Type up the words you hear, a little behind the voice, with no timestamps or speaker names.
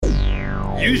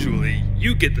Usually,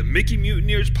 you get the Mickey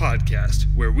Mutineers podcast,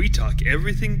 where we talk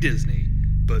everything Disney.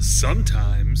 But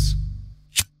sometimes...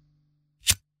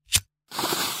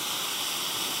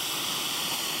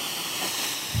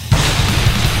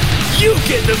 you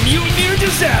get the Mutineer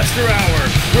Disaster Hour,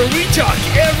 where we talk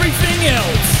everything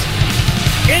else.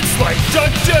 It's like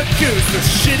Duck Duck Goose with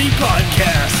shitty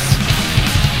podcasts.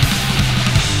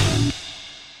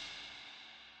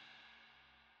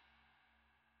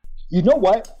 You know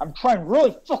what? I'm trying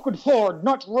really fucking hard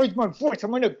not to raise my voice.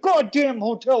 I'm in a goddamn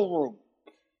hotel room.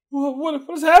 What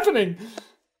is happening?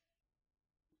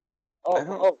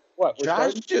 What?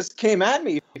 Josh just came at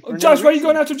me. Josh, why are you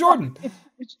going after Jordan?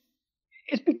 It's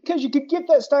because you could get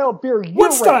that style of beer.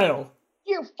 What style?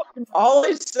 You fucking... All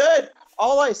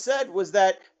I said was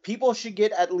that people should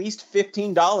get at least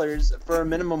 $15 for a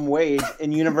minimum wage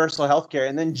in universal healthcare,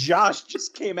 and then Josh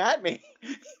just came at me.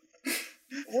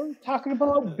 We're talking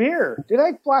about beer. Did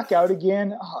I black out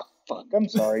again? Oh, fuck. I'm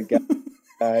sorry,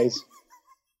 guys.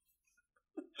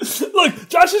 Look,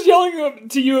 Josh is yelling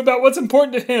to you about what's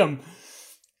important to him.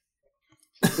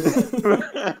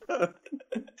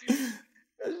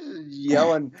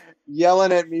 yelling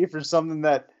at me for something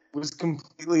that was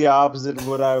completely opposite of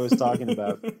what I was talking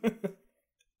about.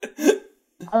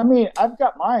 I mean, I've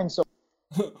got mine, so...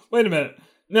 Wait a minute.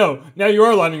 No, now you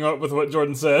are lining up with what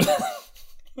Jordan said.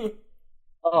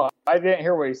 Oh, I didn't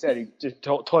hear what he said. He just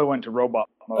totally went to robot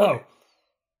mode.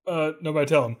 Oh. Nobody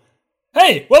tell him.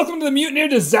 Hey, welcome to the Mutineer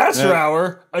Disaster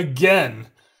Hour again.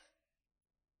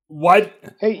 What?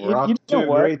 Hey, you know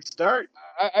what? Great start.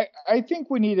 I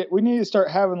think we need it. We need to start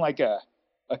having like a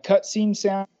cutscene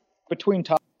sound between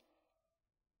top.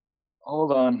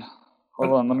 Hold on.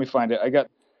 Let me find it. I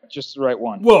got just the right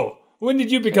one. Whoa! When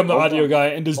did you become the audio guy?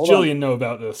 And does Jillian know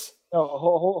about this? No,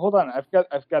 hold on. I've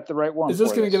got the right one. Is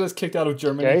this going to get us kicked out of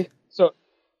Germany? Okay. So,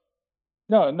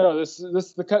 no. This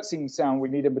is the cutscene sound we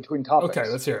need in between topics. Okay,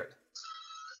 let's hear it.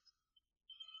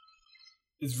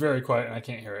 It's very quiet and I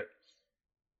can't hear it.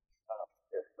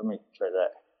 Here, let me try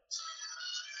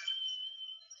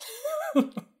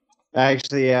that.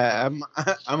 Actually, I'm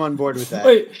on board with that.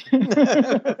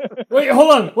 Wait,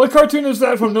 hold on. What cartoon is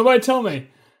that from? Nobody tell me.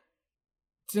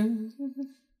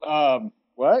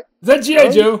 What? Is that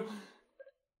G.I. Joe?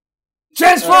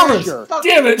 Transformers! Sure.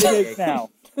 Damn it! Now.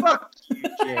 Fuck you,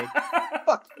 Jake.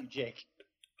 Fuck you, Jake.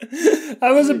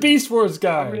 I was a Beast Wars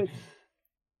guy.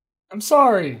 I'm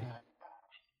sorry.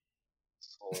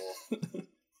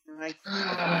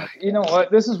 You know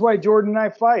what? This is why Jordan and I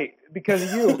fight. Because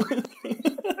of you.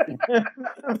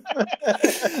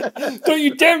 Don't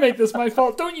you dare make this my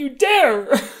fault. Don't you dare!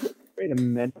 Wait a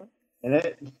minute.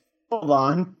 Hold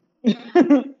on.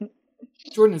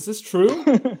 Jordan, is this true?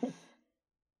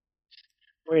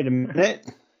 Wait a minute.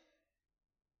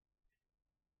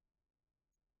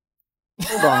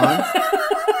 Hold on.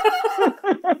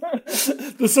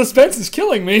 The suspense is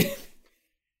killing me.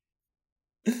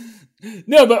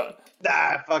 No, but...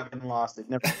 I fucking lost it.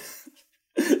 Never.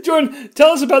 Jordan,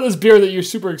 tell us about this beer that you're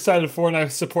super excited for, and I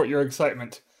support your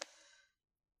excitement.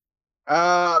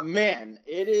 Man,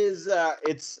 it is,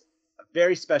 it's a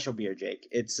very special beer, Jake.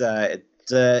 It's a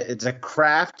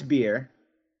craft beer.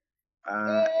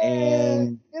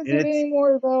 And is it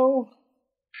anymore though?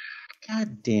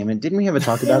 God damn it! Didn't we have a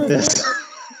talk about this?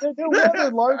 They're one of the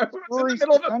largest breweries in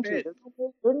the country.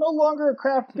 They're no longer a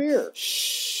craft beer.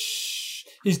 Shh!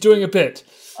 He's doing a bit.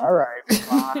 All right,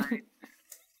 fine,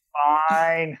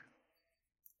 fine.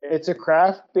 It's a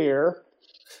craft beer.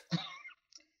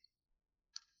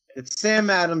 It's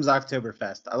Sam Adams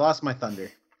Oktoberfest. I lost my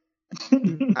thunder.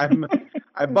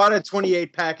 I bought a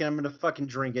 28 pack and I'm gonna fucking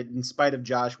drink it in spite of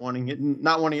Josh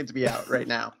not wanting it to be out right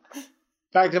now. In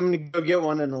fact, I'm gonna go get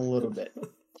one in a little bit.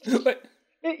 But,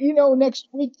 you know, next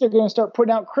week they're gonna start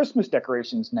putting out Christmas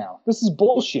decorations now. This is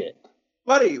bullshit.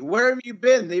 Buddy, where have you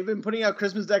been? They've been putting out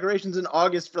Christmas decorations in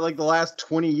August for like the last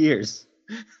 20 years.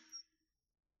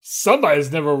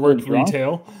 Somebody's never worked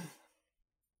retail.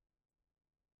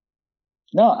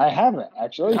 No, I haven't,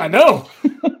 actually. I know.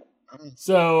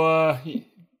 So,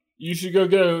 you should go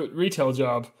get a retail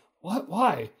job. What?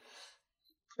 Why?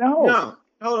 No.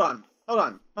 Hold on.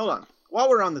 While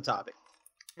we're on the topic,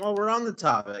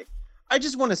 I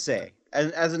just want to say,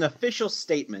 as an official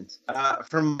statement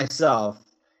from myself,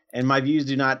 and my views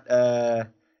do not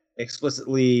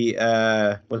explicitly, what's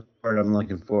the word I'm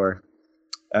looking for?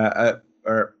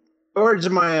 Or words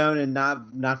of my own and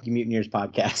not the Mutineers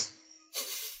podcast.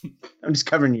 I'm just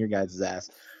covering your guys'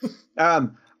 ass.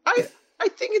 I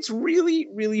think it's really,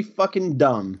 really fucking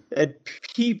dumb that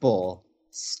people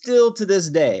still to this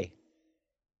day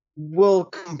will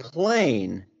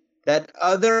complain that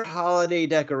other holiday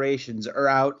decorations are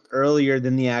out earlier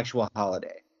than the actual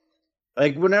holiday.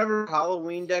 Like whenever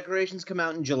Halloween decorations come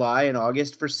out in July and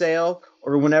August for sale,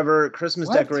 or whenever Christmas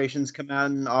decorations come out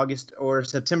in August or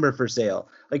September for sale,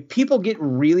 like people get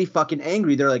really fucking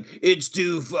angry. They're like, it's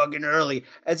too fucking early.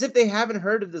 As if they haven't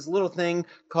heard of this little thing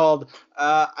called,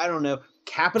 I don't know,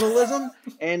 capitalism.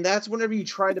 And that's whenever you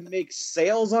try to make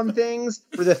sales on things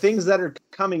for the things that are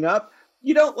coming up.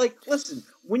 You don't listen,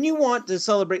 when you want to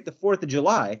celebrate the 4th of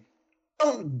July,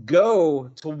 don't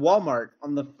go to Walmart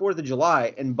on the 4th of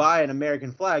July and buy an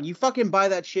American flag. You fucking buy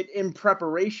that shit in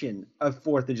preparation of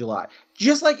 4th of July.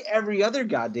 Just like every other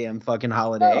goddamn fucking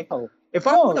holiday. No, If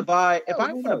I want to buy,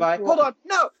 hold on.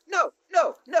 No.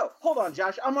 Hold on,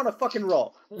 Josh. I'm on a fucking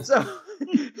roll. So,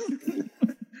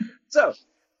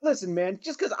 listen, man,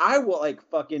 just because I will or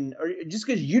just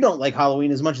because you don't like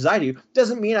Halloween as much as I do,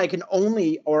 doesn't mean I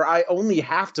only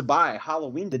have to buy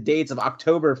Halloween the dates of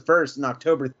October 1st and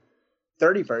October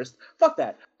 31st. Fuck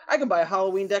that. I can buy a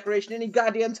Halloween decoration any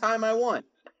goddamn time I want.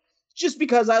 Just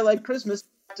because I like Christmas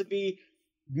to be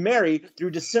merry through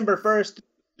December 1st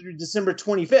through December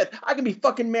 25th, I can be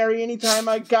fucking merry anytime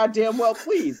I goddamn well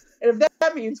please. And if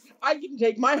that means I can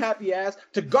take my happy ass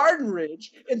to Garden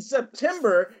Ridge in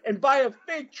September and buy a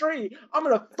fake tree, I'm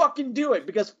gonna fucking do it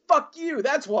because fuck you.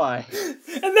 That's why.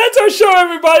 And that's our show,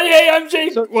 everybody. Hey, I'm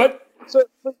Jake. What? So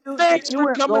Thanks for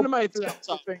went coming real to my through TED that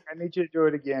whole Talk. thing. I need you to do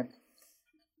it again.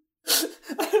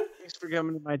 Thanks for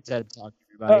coming to my TED Talk,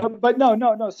 everybody. But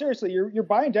no. Seriously, you're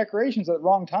buying decorations at the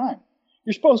wrong time.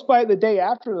 You're supposed to buy it the day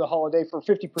after the holiday for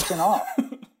 50% off.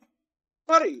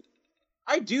 Buddy,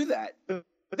 I do that.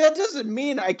 But that doesn't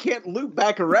mean I can't loop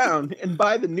back around and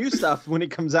buy the new stuff when it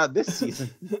comes out this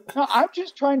season. No, I'm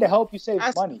just trying to help you save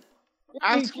money.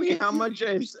 Ask me how much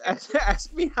I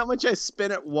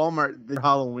spent at Walmart this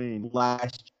Halloween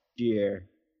last year.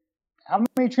 How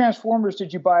many Transformers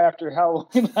did you buy after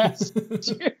Halloween last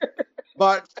year?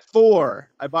 Bought 4.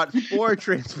 I bought 4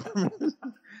 Transformers.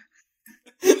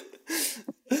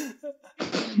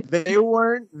 They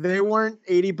weren't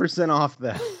 80% off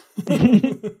though.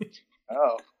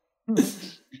 Oh.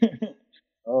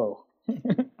 Oh.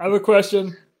 I have a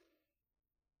question.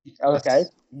 Okay.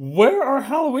 Where are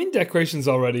Halloween decorations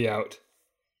already out?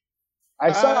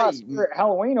 I saw Spirit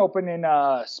Halloween open in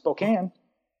Spokane.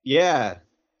 Yeah.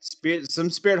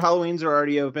 Some Spirit Halloweens are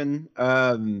already open.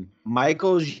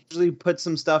 Michael's usually puts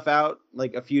some stuff out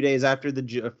like a few days after the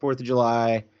 4th of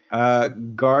July.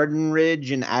 Garden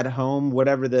Ridge and At Home,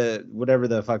 whatever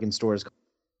the fucking store is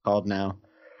called now.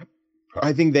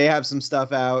 I think they have some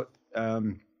stuff out.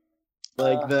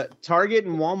 The Target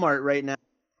and Walmart right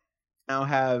now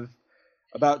have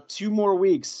about 2 more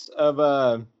weeks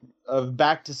of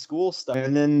back to school stuff,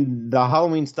 and then the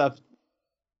Halloween stuff.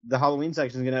 The Halloween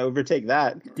section is going to overtake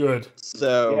that. Good.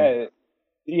 So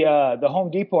yeah, the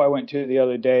Home Depot I went to the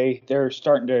other day, they're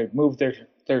starting to move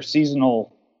their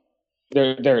seasonal,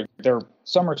 their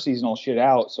summer seasonal shit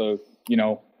out. So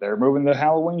they're moving the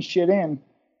Halloween shit in.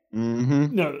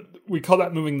 Mm-hmm. No, we call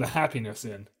that moving the happiness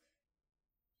in.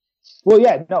 Well,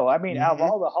 yeah, no, I mean, out of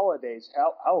all the holidays,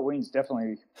 Halloween's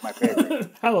definitely my favorite.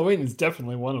 Halloween is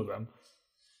definitely one of them.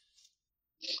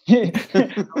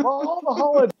 Of all the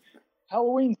holidays,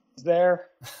 Halloween's there.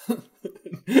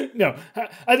 No,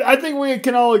 I think we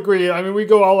can all agree. I mean, we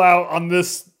go all out on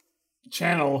this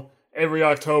channel every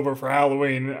October for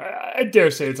Halloween. I dare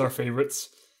say it's our favorites.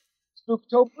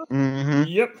 Spooktober? Mm-hmm.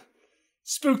 Yep.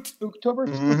 Spooktober?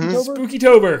 Mm-hmm.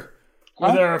 Spookytober.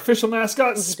 With Huh? our official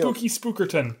mascot, Spookytober. Spooky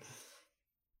Spookerton.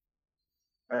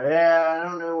 Yeah, I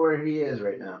don't know where he is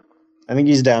right now. I think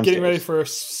he's downstairs. Getting ready for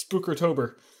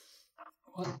Spookertober.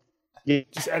 What? Yeah.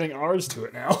 Just adding R's to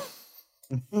it now.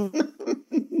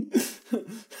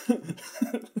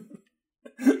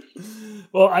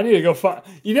 Well, I need to go find.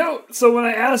 So when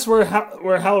I asked where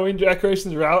Halloween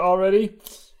decorations are out already,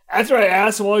 after I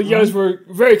asked, and while you guys were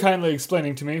very kindly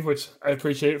explaining to me, which I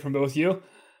appreciate from both of you,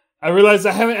 I realized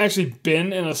I haven't actually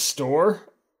been in a store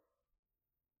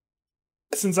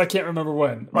since I can't remember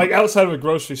when. Like outside of a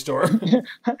grocery store.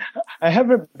 I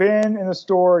haven't been in a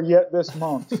store yet this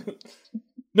month.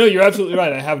 No, you're absolutely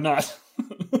right. I have not.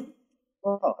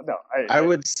 Oh, no. I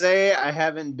would say I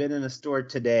haven't been in a store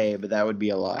today, but that would be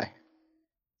a lie.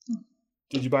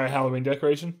 Did you buy a Halloween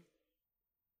decoration?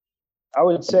 I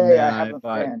would say Nah, I haven't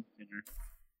bought been.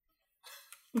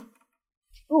 dinner.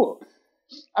 Ooh.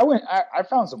 I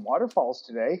found some waterfalls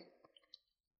today.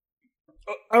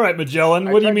 All right, Magellan.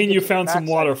 I What do you tried to mean get you to the found some backside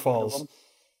of waterfalls? them.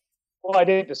 Well, I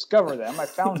didn't discover them. I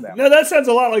found them. No, that sounds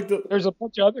a lot like the. There's a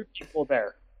bunch of other people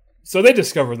there. So they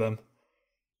discovered them.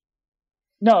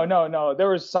 No. There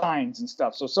was signs and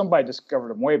stuff, so somebody discovered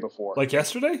them way before. Like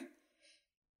yesterday?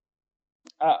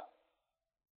 I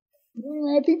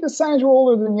think the signs were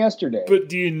older than yesterday. But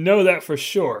do you know that for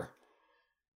sure?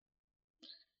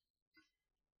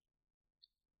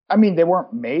 I mean, they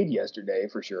weren't made yesterday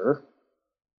for sure.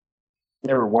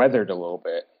 They were weathered a little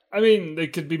bit. I mean, they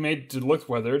could be made to look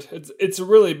weathered. It's a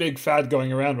really big fad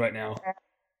going around right now.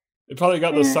 They probably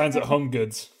got those signs at Home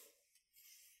Goods.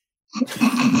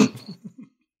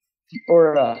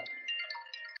 Or all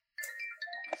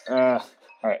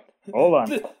right, hold on.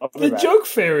 The Joke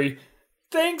Fairy.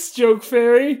 Thanks, Joke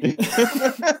Fairy.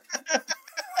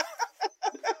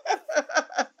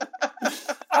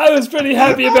 I was pretty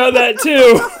happy about that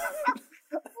too.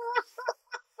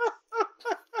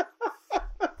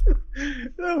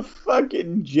 The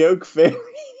fucking Joke Fairy.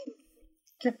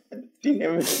 God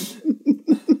damn it.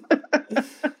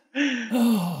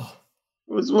 I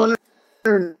was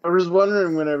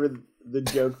wondering whenever the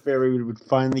Joke Fairy would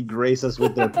finally grace us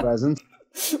with their presence.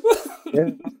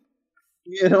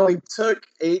 It only took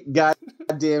 8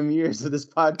 goddamn years of this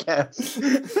podcast.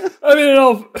 I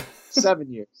mean,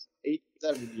 7 years.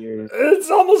 7 years.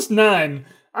 It's almost 9.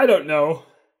 I don't know.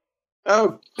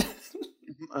 Oh,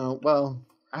 well,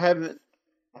 I haven't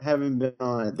been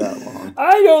on it that long.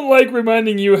 I don't like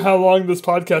reminding you how long this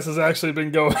podcast has actually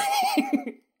been going.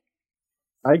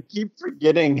 I keep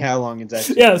forgetting how long it's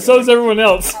actually Yeah, been so going. does everyone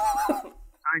else.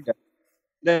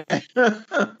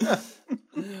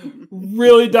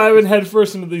 Really diving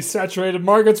headfirst into these saturated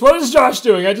markets. What is Josh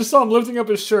doing? I just saw him lifting up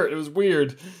his shirt. It was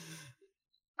weird.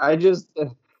 I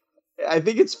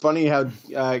think it's funny how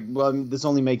well, this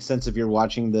only makes sense if you're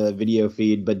watching the video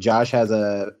feed, but Josh has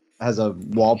a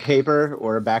wallpaper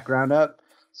or a background up.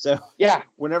 So Yeah,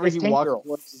 whenever it's he Tank walks Girl.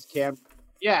 towards his camera,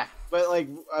 yeah. But like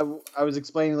I was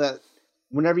explaining that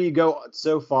whenever you go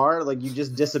so far, like you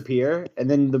just disappear, and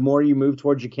then the more you move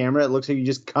towards your camera, it looks like you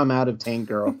just come out of Tank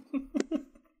Girl.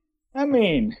 I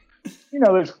mean,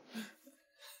 there's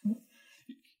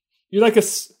You're like a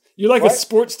What?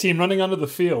 sports team running onto the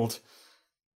field.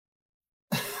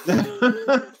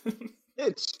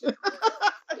 It's true.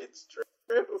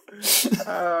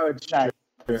 Oh, it's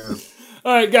true.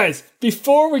 All right, guys.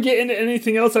 Before we get into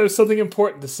anything else, I have something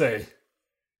important to say.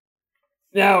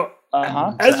 Now,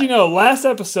 as you know, last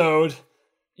episode,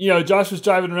 Josh was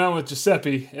driving around with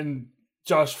Giuseppe, and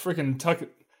Josh freaking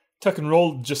tuck and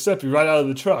rolled Giuseppe right out of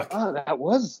the truck. Oh, that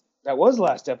was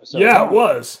last episode. Yeah, huh? it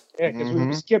was. Yeah, because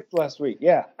we skipped last week.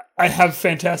 Yeah. I have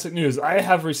fantastic news. I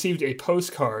have received a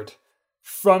postcard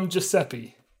from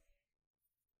Giuseppe.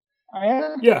 Oh,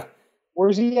 yeah? Yeah.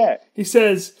 Where's he at? He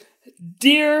says,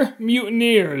 "Dear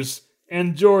Mutineers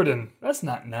and Jordan." That's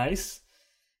not nice.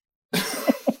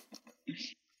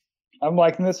 I'm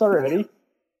liking this already.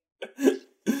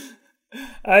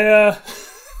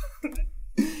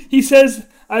 He says,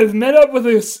 "I've met up with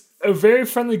a very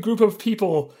friendly group of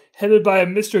people headed by a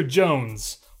Mr.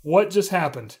 Jones. What just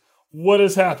happened? What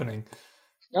is happening?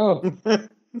 Oh.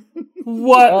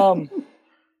 What?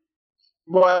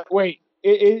 What? Wait.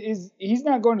 He's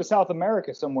not going to South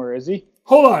America somewhere, is he?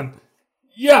 Hold on.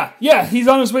 Yeah, he's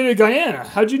on his way to Guyana.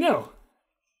 How'd you know?"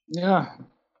 Yeah.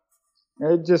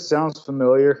 It just sounds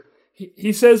familiar.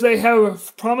 He says they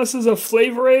have promises of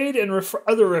Flavor Aid and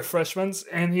other refreshments,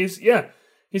 and he's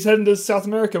heading to South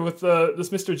America with this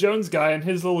Mr. Jones guy and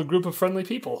his little group of friendly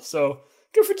people. So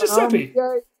good for Giuseppe.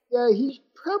 Yeah, he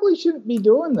probably shouldn't be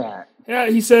doing that.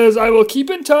 Yeah, he says, "I will keep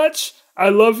in touch. I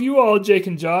love you all, Jake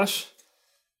and Josh."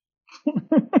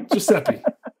 Giuseppe.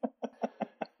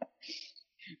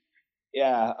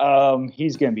 Yeah,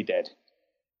 he's gonna be dead.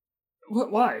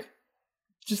 What? Why?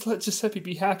 Just let Giuseppe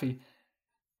be happy.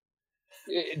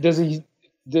 Does he?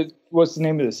 What's the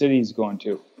name of the city he's going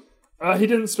to? He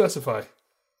didn't specify.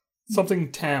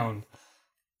 Something town.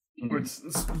 It's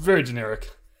very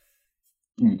generic.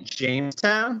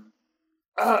 Jamestown?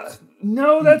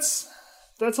 No, that's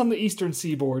on the eastern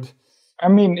seaboard. I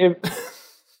mean,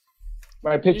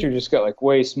 my picture just got like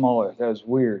way smaller. That was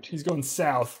weird. He's going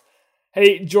south.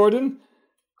 Hey, Jordan,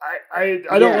 I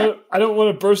don't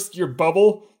want to burst your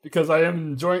bubble because I am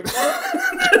enjoying.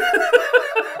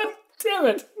 Damn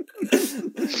it!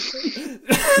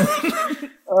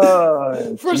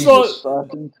 Oh, First of all,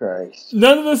 fucking Christ!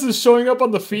 none of this is showing up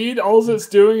on the feed. All it's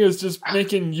doing is just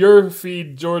making your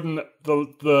feed, Jordan,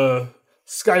 the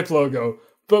Skype logo.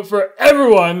 But for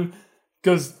everyone,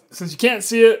 because since you can't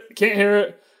see it, can't hear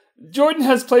it, Jordan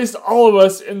has placed all of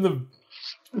us in the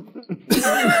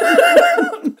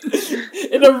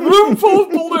in a room full of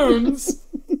balloons,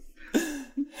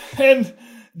 and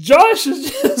Josh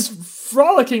is just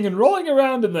frolicking and rolling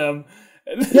around in them.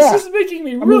 And this is making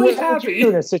me really happy. What you do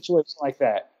in a situation like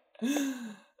that?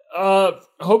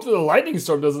 Hope that the lightning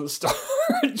storm doesn't start.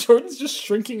 Jordan's just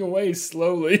shrinking away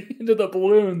slowly into the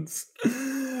balloons.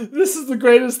 This is the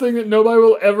greatest thing that nobody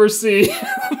will ever see.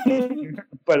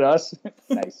 But us,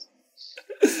 nice.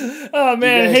 Oh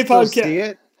man, You hey guys still see podcast.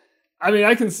 it? I mean,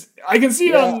 I can see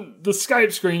it on the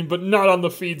Skype screen, but not on the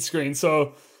feed screen.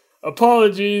 So,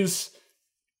 apologies.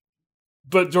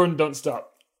 But Jordan, don't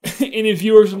stop. Any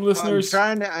viewers and listeners?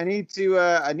 I need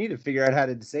to figure out how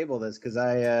to disable this because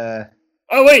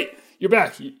Oh wait, you're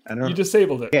back. You I don't.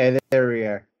 disabled it. Okay, there we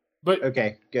are. But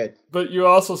Okay, good. but you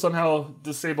also somehow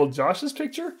disabled Josh's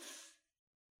picture.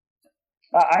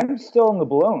 I'm still in the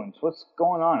balloons. What's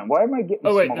going on? Why am I getting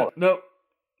Oh wait, smaller? no.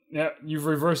 Yeah, you've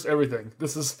reversed everything.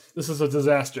 This is a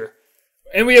disaster.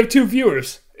 And we have 2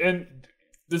 viewers. And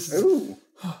this is Ooh.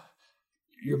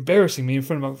 you're embarrassing me in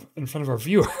front of our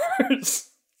viewers.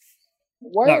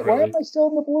 Why Not why really. am I still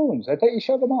in the balloons? I thought you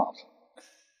shut them off.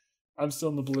 I'm still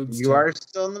in the balloons. You too. are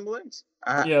still in the balloons?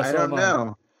 Yeah, I so don't am I.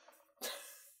 know.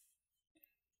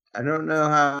 I don't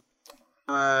know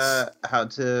how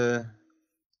to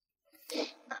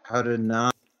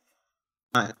not.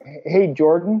 Hey,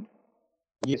 Jordan.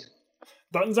 Yes.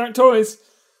 Buttons aren't toys.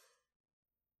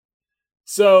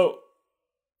 So,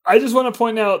 I just want to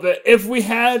point out that if we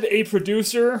had a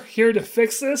producer here to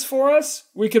fix this for us,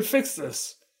 we could fix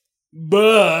this.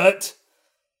 But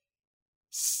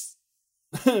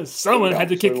someone had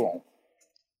to kick.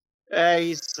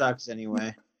 He sucks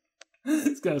anyway.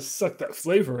 He's gonna suck that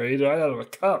flavor aid right out of a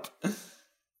cup.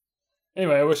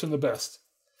 Anyway, I wish him the best.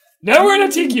 Now we're in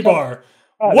a tiki bar.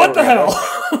 Oh, What the there we go.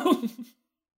 hell?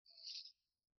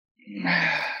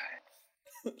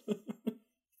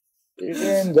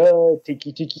 In the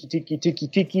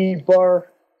tiki bar.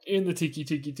 In the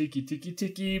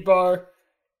tiki bar.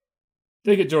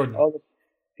 Take it, Jordan. All the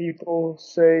people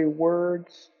say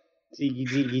words.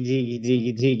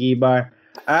 Tiki bar.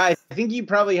 I think you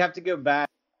probably have to go back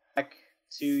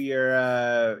to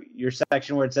your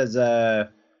section where it says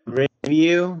grid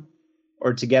view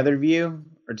or together view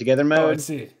or together Oh, I mode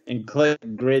see. and click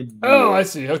grid view Oh, I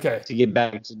see. Okay. to get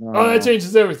back to normal. Oh, that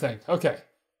changes everything. Okay.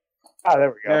 Ah, there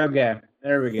we go. Okay,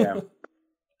 there we go.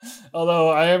 Although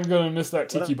I am going to miss that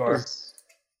tiki bar. That's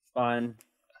fun.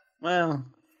 Well,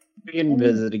 we can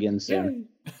visit again soon.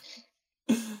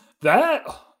 That?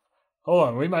 Hold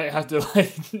on. We might have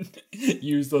to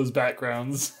use those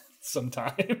backgrounds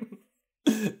sometime.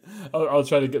 I'll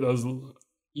try to get those,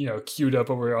 queued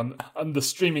up over on the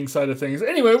streaming side of things.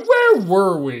 Anyway, where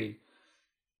were we?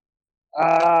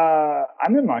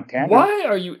 I'm in Montana. Why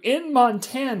are you in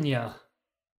Montana?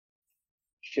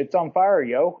 Shit's on fire,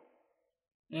 yo.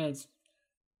 Yeah, it's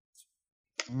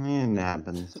It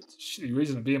happens. a shitty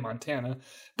reason to be in Montana.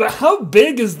 But how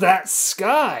big is that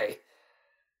sky?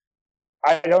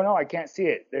 I don't know. I can't see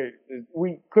it.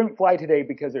 We couldn't fly today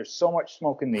because there's so much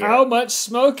smoke in the How air. much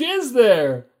smoke is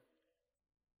there?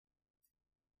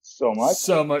 So much.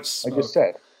 So much I smoke. just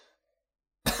said.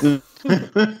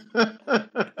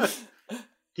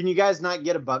 Can you guys not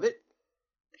get above it?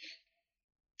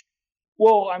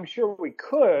 Well, I'm sure we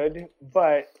could,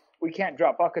 but we can't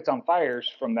drop buckets on fires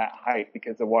from that height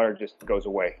because the water just goes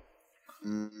away.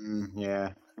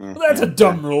 Yeah. Well, that's a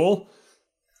dumb rule.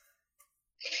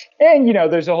 And,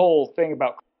 there's a whole thing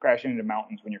about crashing into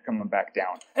mountains when you're coming back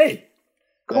down. Hey,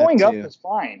 Going up too. is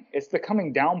fine. It's the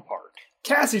coming down part.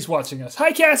 Cassie's watching us.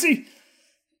 Hi, Cassie.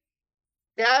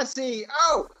 Cassie!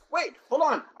 Oh, wait, hold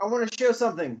on. I want to show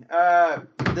something.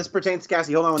 This pertains to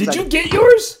Cassie. Hold on one Did second. you get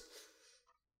yours?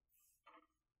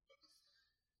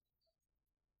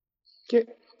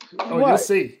 Oh, you'll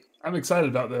see. I'm excited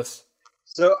about this.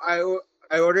 So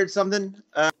I ordered something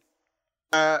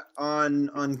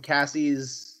on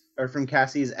Cassie's or from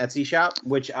Cassie's Etsy shop,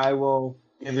 which I will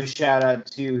give a shout out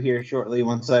to here shortly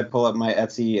once I pull up my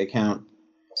Etsy account.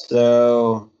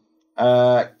 So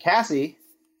Cassie,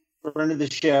 friend of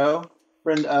the show,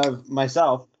 friend of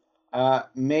myself,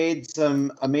 made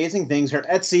some amazing things. Her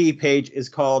Etsy page is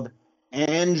called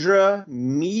Andra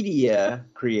Media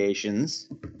Creations,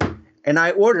 and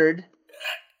I ordered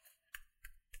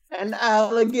an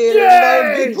alligator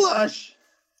Yay! Loki plush.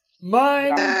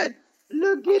 Mine. Dad,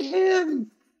 look at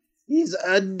him. He's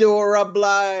adorable.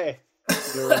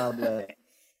 Adorable.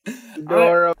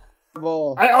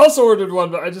 Adorable. I also ordered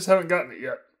one, but I just haven't gotten it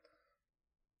yet.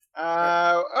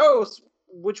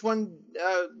 Which one?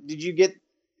 Did you get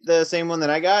the same one that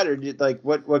I got, or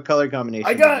what color combination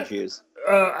I got- did you choose?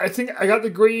 I think I got the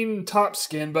green top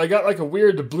skin, but I got like a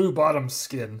weird blue bottom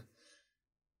skin.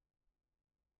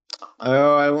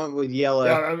 Oh, I went with yellow.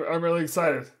 Yeah, I'm really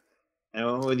excited. I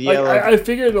went with Like, yellow. I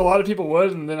figured a lot of people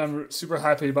would, and then I'm super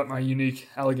happy about my unique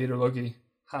alligator Loki.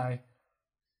 Hi.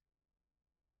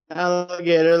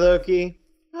 Alligator Loki.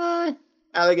 Hi.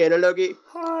 Alligator Loki.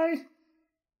 Hi.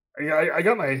 I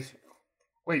got my.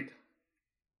 Wait.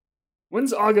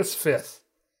 When's August 5th?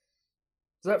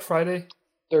 Is that Friday?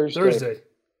 Thursday.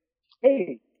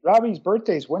 Hey, Robbie's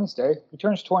birthday's Wednesday. He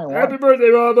turns 21. Happy birthday,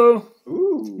 Robbo.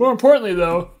 Ooh. More importantly,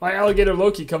 though, my alligator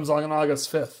Loki comes along on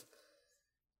August 5th.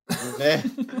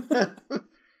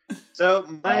 So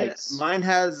Nice. mine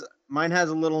has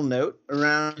a little note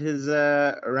around his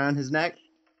neck,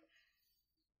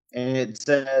 and it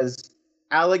says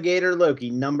Alligator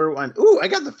Loki #1. Ooh, I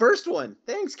got the first one.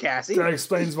 Thanks, Cassie. That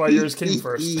explains why yours came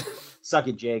first. Suck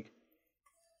it, Jake.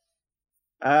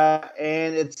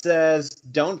 And it says,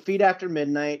 don't feed after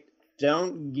midnight.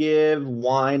 Don't give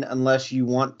wine unless you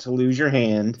want to lose your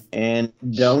hand, and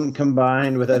don't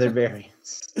combine with other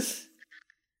variants.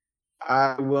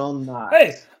 I will not.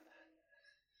 Hey!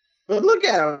 But look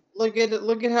at him. Look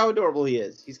at how adorable he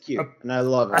is. He's cute, and I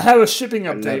love him. I have a shipping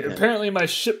I love update. him. Apparently, my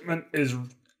shipment is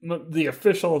the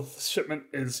official shipment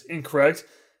is incorrect,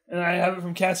 and I have it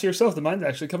from Cassie herself. The mine's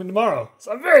actually coming tomorrow,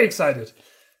 so I'm very excited.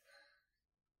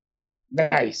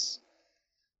 Nice.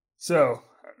 So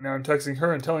now I'm texting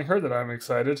her and telling her that I'm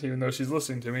excited, even though she's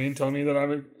listening to me and telling me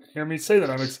that hear me say that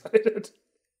I'm excited.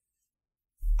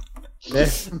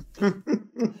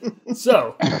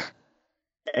 So,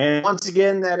 And once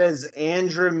again, that is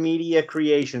Andra Media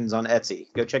Creations on Etsy.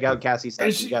 Go check out Cassie's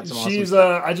stuff. She's got some awesome she's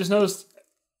stuff. I just noticed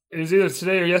it was either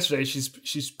today or yesterday.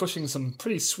 She's pushing some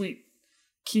pretty sweet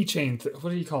keychain.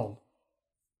 What do you call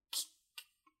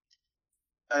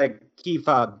them? Key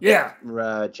fob Yeah,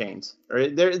 chains.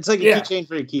 It's like a Yeah. keychain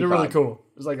for a key they're fob. really cool.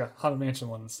 There's like a Haunted Mansion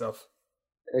one and stuff.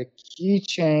 A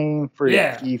keychain for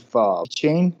Yeah. a key fob.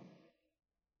 Chain?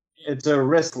 It's a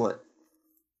wristlet.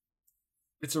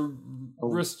 It's a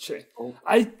wrist chain. Oh.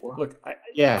 I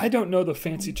Yeah. don't know the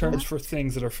fancy terms for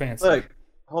things that are fancy. Look,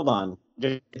 hold on.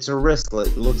 It's a wristlet.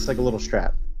 It looks like a little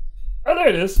strap. Oh, there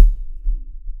it is.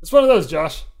 It's one of those,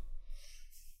 Josh.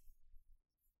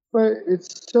 But it's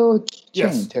still a chain,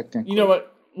 Yes. technically. You know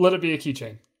what? Let it be a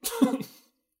keychain.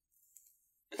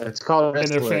 It's called a And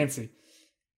wristlet. they're fancy.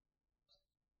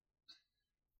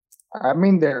 I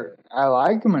mean, I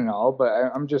like them and all, but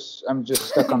I'm just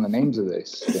stuck on the names of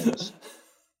these things.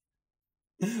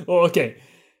 Well, okay.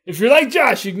 If you're like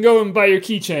Josh, you can go and buy your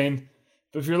keychain.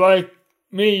 But if you're like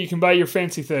me, you can buy your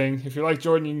fancy thing. If you're like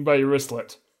Jordan, you can buy your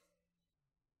wristlet.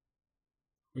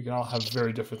 We can all have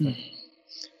very different things.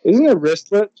 Isn't a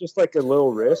wristlet just like a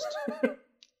little wrist?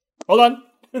 Hold on.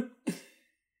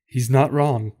 He's not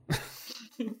wrong.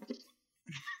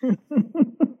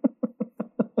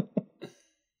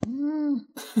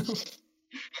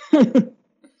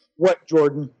 What,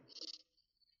 Jordan?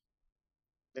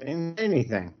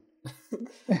 Anything.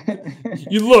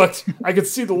 You looked. I could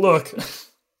see the look.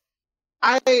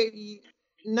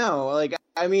 No, like,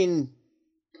 I mean,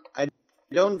 I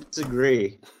don't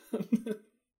disagree.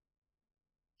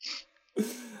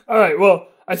 All right. Well,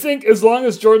 I think as long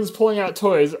as Jordan's pulling out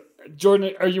toys,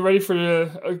 Jordan, are you ready for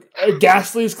a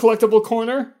Ghastly's collectible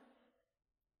corner?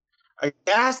 A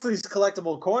Ghastly's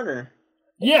collectible corner.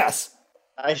 Yes.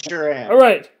 I sure am. All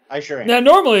right. I sure am. Now,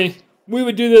 normally we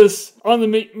would do this on the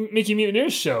Mickey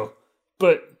Mutineers show,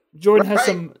 but Jordan has Right.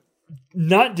 some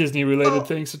not Disney related Oh.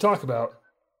 things to talk about.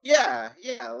 Yeah.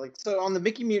 Like, so on the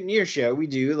Mickey Mutineer show, we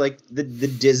do like the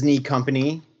Disney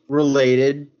company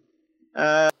related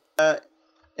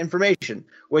information,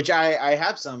 which I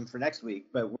have some for next week,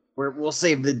 but we'll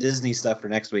save the Disney stuff for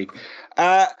next week.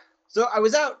 So I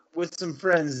was out with some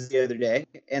friends the other day,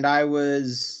 and I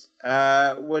was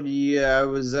I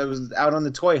was out on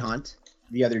the toy hunt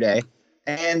the other day,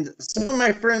 and some of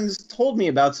my friends told me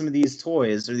about some of these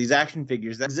toys or these action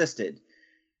figures that existed.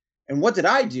 And what did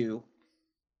I do?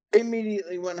 I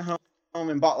immediately went home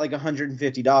and bought like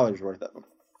 $150 worth of them.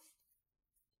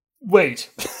 Wait,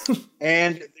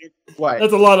 And what?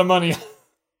 that's a lot of money.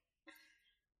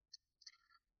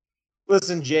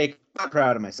 Listen, Jake, I'm not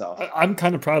proud of myself. I'm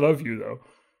kind of proud of you, though.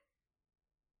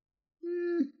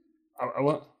 Mm, I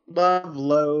want. love,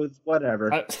 loathe,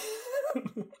 whatever. I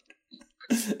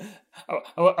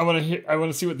want to hear. I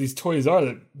want to see what these toys are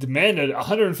that demanded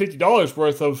 $150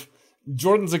 worth of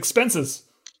Jordan's expenses.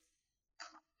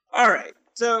 All right.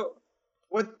 So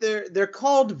what they're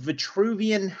called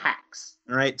Vitruvian hacks.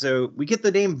 All right. So we get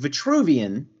the name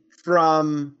Vitruvian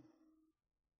from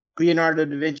Leonardo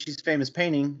da Vinci's famous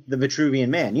painting, The Vitruvian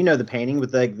Man. You know the painting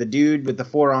with like the dude with the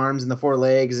 4 arms and the 4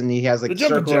 legs, and he has like The a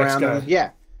jumping circle jacks around guy. him.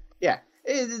 Yeah.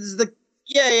 It's the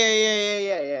yeah.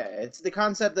 It's the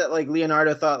concept that like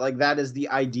Leonardo thought like that is the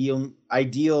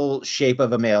ideal shape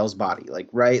of a male's body, like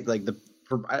right, like the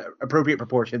appropriate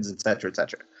proportions, etc.,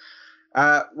 etc.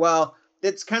 Well,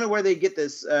 that's kind of where they get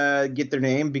this get their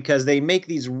name, because they make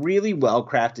these really well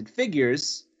crafted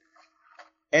figures,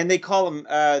 and they call them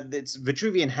it's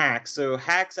Vitruvian Hacks. So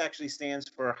Hacks actually stands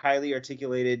for Highly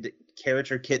Articulated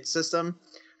Character Kit System.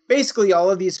 Basically, all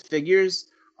of these figures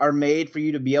are made for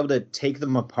you to be able to take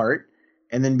them apart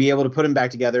and then be able to put them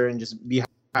back together and just be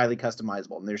highly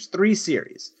customizable. And there's 3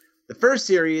 series. The first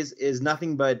series is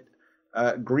nothing but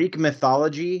Greek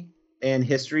mythology and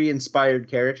history inspired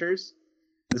characters.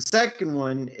 The second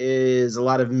one is a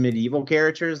lot of medieval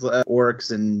characters,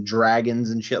 orcs and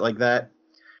dragons and shit like that.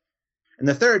 And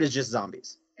the third is just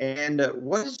zombies. And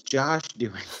what is Josh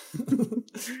doing?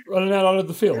 Running out onto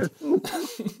the field.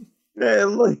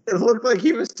 It looked like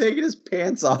he was taking his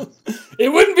pants off. It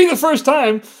wouldn't be the first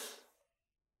time.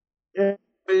 It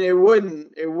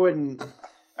wouldn't.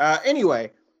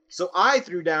 Anyway, so I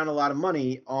threw down a lot of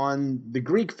money on the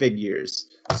Greek figures.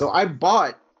 So I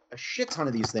bought a shit ton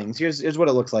of these things. Here's what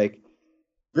it looks like.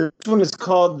 This one is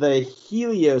called the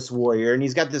Helios Warrior, and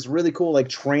he's got this really cool, like,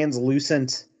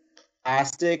 translucent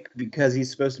plastic because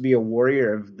he's supposed to be a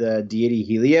warrior of the deity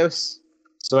Helios.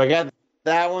 So I got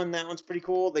that one. That one's pretty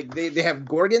cool. They have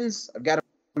Gorgons. I've got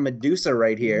a Medusa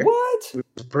right here. What? Which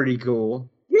is pretty cool.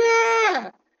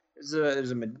 Yeah!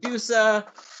 There's a Medusa.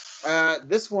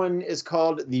 This one is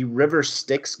called the River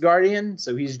Styx Guardian.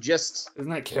 So he's just...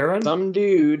 Isn't that Karen? some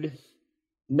dude.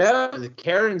 No,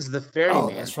 Karen's the ferryman. Oh,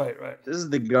 that's right. This is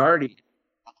the Guardian.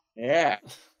 Yeah.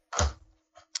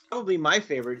 Probably my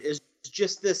favorite is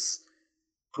just this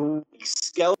Greek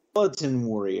skeleton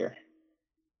warrior.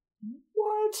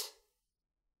 What?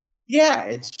 Yeah,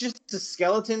 it's just a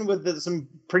skeleton with some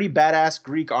pretty badass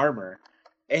Greek armor.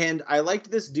 And I liked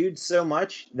this dude so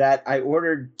much that I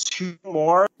ordered 2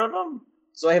 more of them.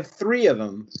 So I have 3 of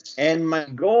them. And my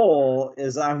goal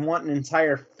is I want an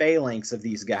entire phalanx of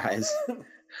these guys.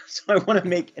 So I want to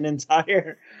make an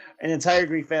entire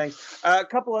Greek phalanx. A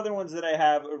couple other ones that I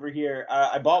have over here.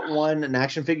 I bought an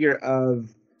action figure of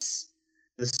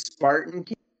the Spartan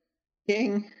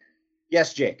King.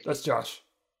 Yes, Jake. That's Josh.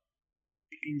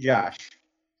 Josh.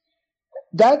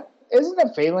 That isn't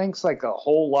a phalanx like a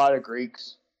whole lot of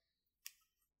Greeks.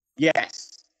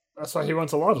 Yes. That's why he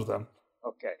wants a lot of them.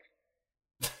 Okay.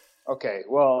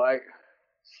 Well, I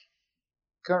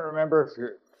couldn't remember if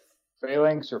you're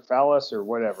phalanx or phallus or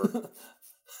whatever.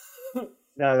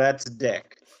 No, that's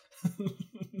Dick.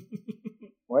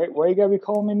 Why you gotta be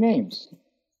calling me names?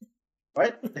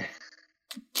 What?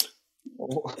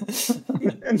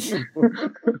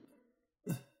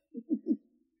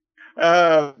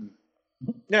 No,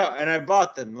 and I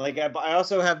bought them. Like I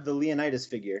also have the Leonidas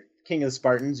figure, King of the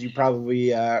Spartans. You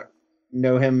probably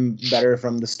know him better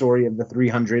from the story of the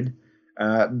 300,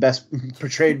 best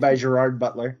portrayed by Gerard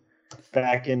Butler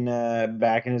back in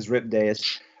his Rip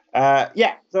days.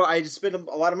 Yeah, so I just spent a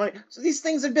lot of money. So these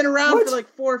things have been around for like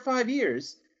 4 or 5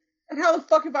 years, and how the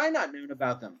fuck have I not known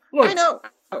about them? Look. I know.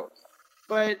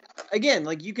 But again,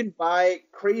 like, you can buy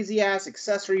crazy ass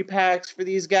accessory packs for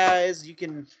these guys. You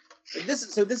can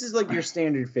this is like your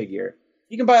standard figure.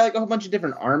 You can buy like a whole bunch of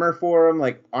different armor for them,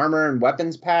 like armor and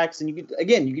weapons packs, and you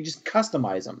can just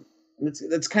customize them. And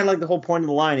it's kind of like the whole point of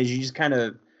the line is you just kind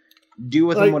of do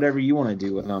with them whatever you want to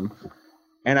do with them.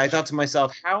 And I thought to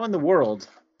myself, how in the world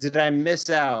did I miss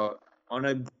out on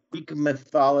a Greek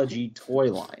mythology toy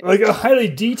line? Like a highly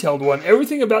detailed one.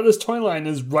 Everything about this toy line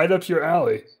is right up your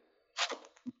alley.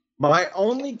 My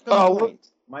only complaint.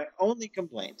 What's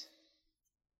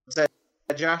that,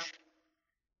 Josh?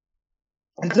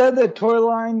 Is that the toy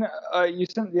line you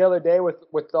sent the other day with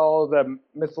all the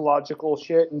mythological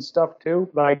shit and stuff too?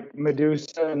 Like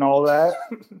Medusa and all that?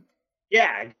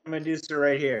 Yeah, I got Medusa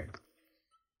right here.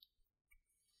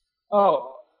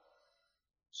 Oh.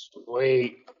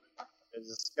 Sweet. There's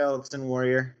a skeleton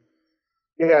warrior.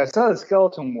 Yeah, it's not a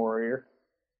skeleton warrior.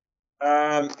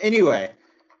 Anyway.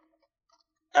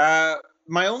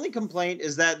 My only complaint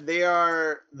is that they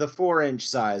are the 4-inch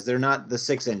size. They're not the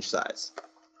 6-inch size.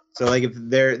 So, like, if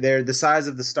they're the size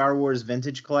of the Star Wars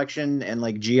Vintage Collection and,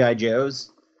 like, G.I.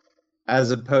 Joes,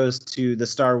 as opposed to the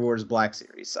Star Wars Black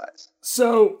Series size.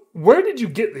 So, where did you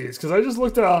get these? Because I just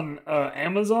looked on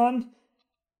Amazon,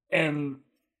 and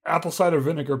apple cider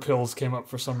vinegar pills came up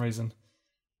for some reason.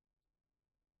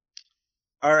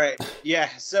 All right, yeah.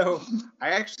 So I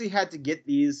actually had to get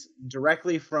these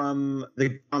directly from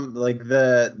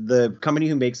the company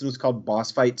who makes them is called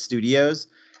Boss Fight Studios,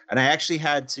 and I actually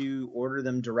had to order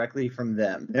them directly from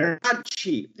them. They're not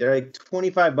cheap. They're like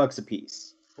 $25 a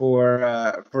piece for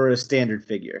a standard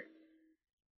figure.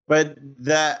 But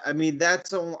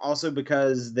that's also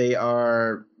because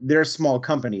they're a small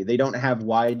company. They don't have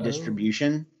wide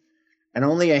distribution. and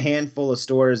only a handful of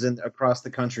stores across the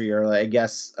country are, I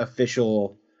guess,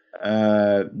 official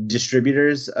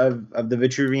distributors of the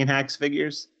Vitruvian Hacks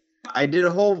figures. I did a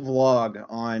whole vlog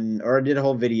I did a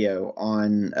whole video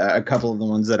on a couple of the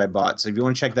ones that I bought. So if you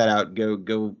want to check that out,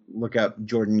 go look up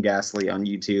Jordan Gasly on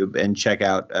YouTube and check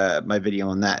out my video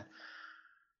on that.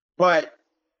 But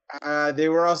they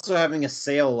were also having a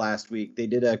sale last week. They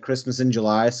did a Christmas in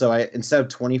July, so instead of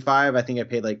 $25, I think I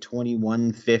paid like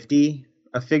 $21.50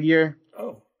 a figure.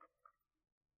 Oh.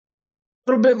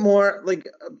 A little bit more, like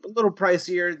a little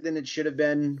pricier than it should have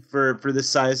been for this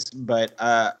size, but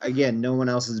again, no one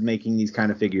else is making these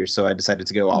kind of figures, so I decided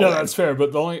to go all in. No, that's fair.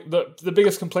 But the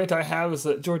biggest complaint I have is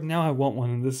that Jordan, now I want one,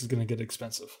 and this is going to get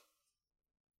expensive.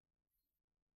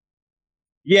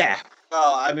 Yeah.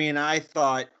 Well, I mean, I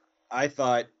thought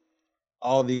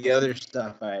all the other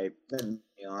stuff I spent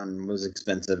on was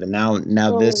expensive, and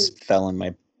now this fell in my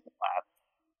lap.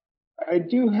 I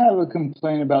do have a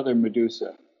complaint about their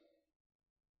Medusa.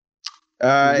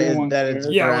 That it's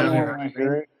brown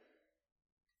hair.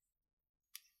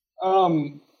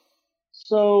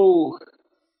 So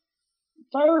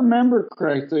if I remember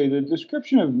correctly, the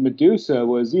description of Medusa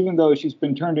was, even though she's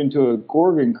been turned into a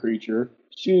Gorgon creature,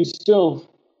 she's still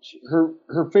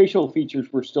her facial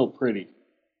features were still pretty.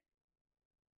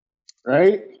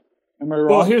 Right? Am I wrong?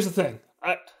 Well, here's the thing.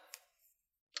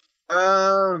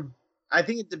 I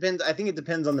think it depends. I think it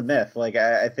depends on the myth. Like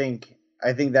I think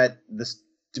that this,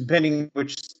 depending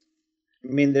which, I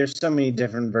mean, there's so many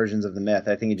different versions of the myth.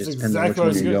 I think it just depends on which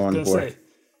one you're going for. Say.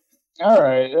 All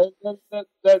right.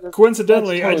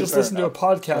 Coincidentally, totally I just listened to a enough.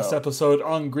 podcast episode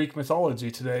on Greek mythology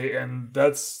today, and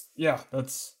that's it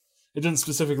didn't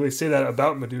specifically say that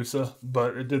about Medusa,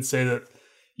 but it did say that,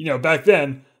 back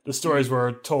then the stories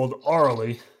were told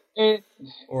orally.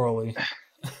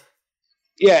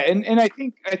 Yeah, and I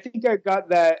think I got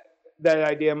that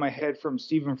idea in my head from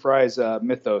Stephen Fry's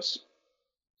Mythos,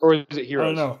 or is it Heroes? I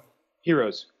don't know.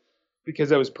 Heroes, because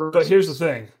that was perfect. But here's the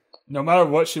thing: no matter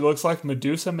what she looks like,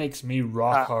 Medusa makes me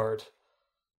rock hard.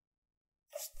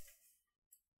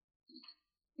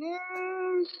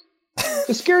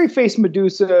 The scary face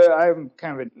Medusa, I'm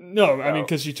kind of No, I mean,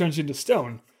 because she turns you into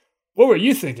stone. What were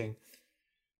you thinking?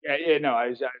 Yeah, no, I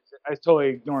was totally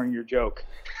ignoring your joke.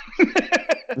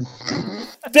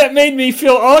 That made me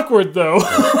feel awkward, though.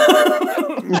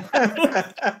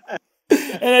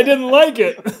 And I didn't like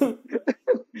it.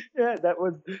 Yeah, that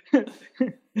was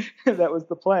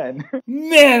the plan.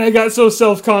 Man, I got so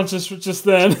self-conscious just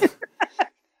then.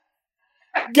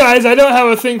 Guys, I don't have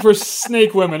a thing for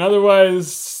snake women.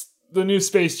 Otherwise, the new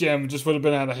Space Jam just would have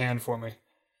been out of hand for me.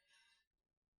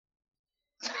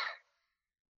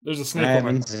 There's a snake I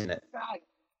woman. haven't seen it. God,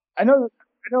 I know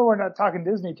we're not talking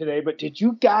Disney today, but did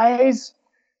you guys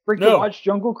freaking watch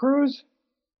Jungle Cruise?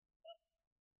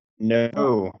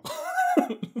 No.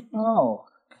 Oh.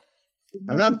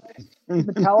 I'm not.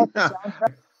 Metallica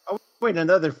soundtrack? I'll wait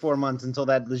another 4 months until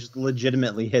that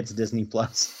legitimately hits Disney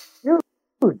Plus.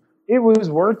 Dude, it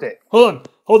was worth it. Hold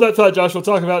that thought, Josh. We'll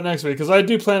talk about it next week, because I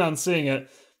do plan on seeing it.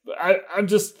 But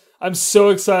I'm so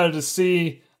excited to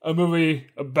see a movie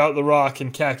about The Rock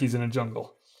and khakis in a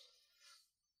jungle.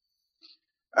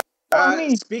 I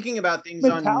mean, speaking about things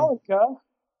Metallica.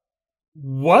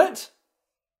 What?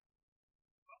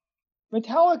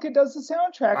 Metallica does the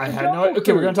soundtrack. I to had Jungle no.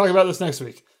 Okay, we're Cruise. going to talk about this next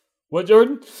week. What,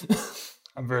 Jordan?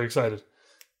 I'm very excited.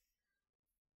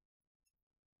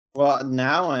 Well,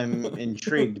 now I'm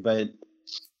intrigued, but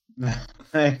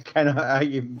I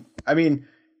mean,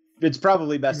 it's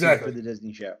probably best for the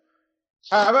Disney show.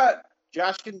 How about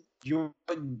Josh? Do you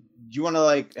want to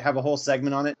like have a whole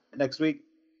segment on it next week?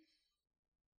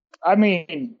 I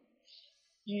mean,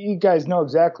 you guys know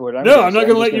exactly what I'm. No, I'm not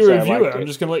going to let just you gonna say I review it. liked I'm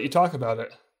just going to let you talk about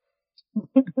it.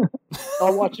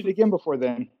 I'll watch it again before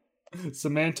then.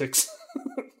 Semantics.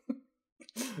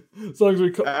 As long as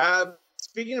we.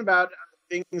 Speaking about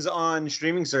things on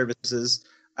streaming services,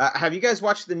 have you guys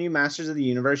watched the new Masters of the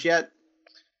Universe yet?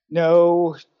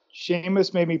 No,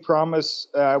 Seamus made me promise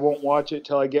I won't watch it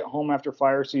till I get home after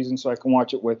fire season, so I can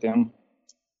watch it with him.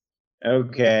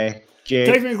 Okay, Jake.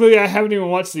 Technically, I haven't even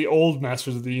watched the old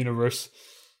Masters of the Universe.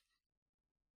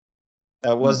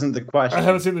 That wasn't the question. I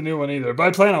haven't seen the new one either, but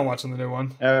I plan on watching the new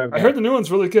one. Okay. I heard the new one's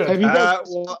really good. Have you guys?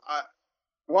 I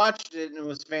watched it and it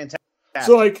was fantastic.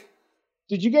 So, like,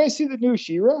 Did you guys see the new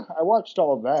She-Ra? I watched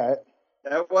all of that.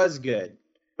 That was good,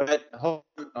 but hold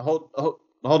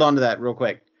on to that real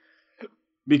quick,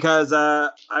 because I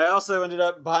also ended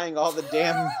up buying all the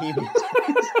damn He-Man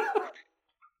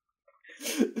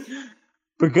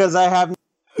because I have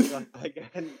like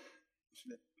a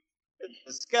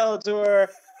Skeletor,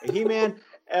 a He-Man.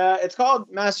 It's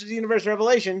called Masters of the Universe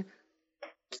Revelation.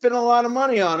 spent a lot of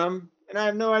money on them, and I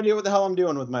have no idea what the hell I'm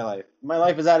doing with my life. My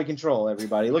life is out of control,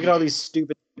 everybody. Look at all these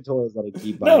stupid toys that I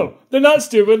keep buying. No, they're not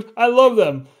stupid. I love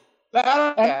them.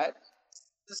 That's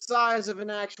the size of an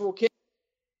actual kitten.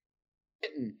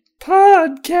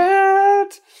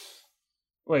 Podcat.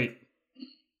 Wait.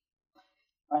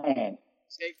 Man.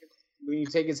 When you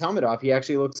take his helmet off, he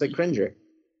actually looks like Cringer.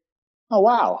 Oh,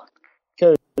 wow.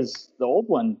 Because the old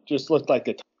one just looked like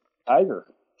a tiger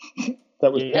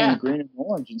that was painted green and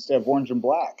orange instead of orange and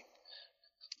black.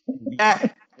 Yeah,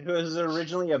 it was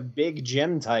originally a big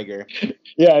gem tiger.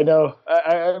 Yeah, I know.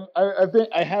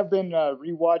 I have been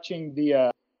rewatching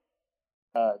the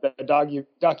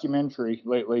documentary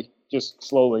lately, just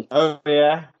slowly. Oh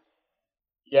yeah,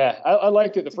 yeah. I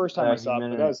liked it the first time I saw it,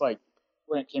 but that was like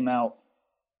when it came out.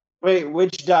 Wait,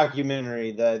 which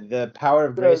documentary? The Power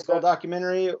of Grayskull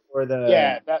documentary, or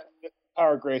the that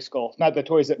Power of Grayskull, not the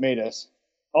Toys That Made Us.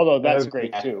 Although that's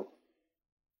great too.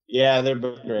 Yeah, they're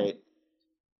both great.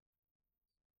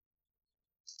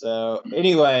 So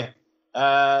anyway,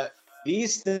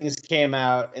 these things came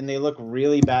out and they look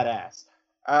really badass.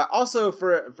 Also,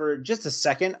 for just a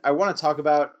second, I want to talk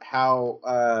about how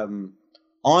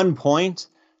on point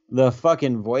the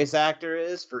fucking voice actor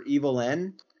is for Evil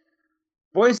N.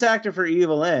 Voice actor for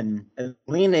Evil N,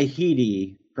 Lena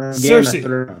Headey from Game of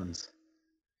Thrones.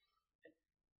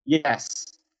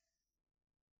 Yes.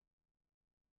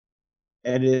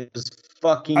 It is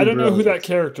fucking I don't know who brilliant. that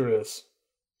character is.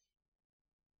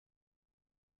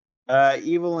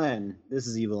 Evil N. This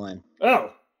is Evil N.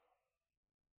 Oh.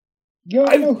 You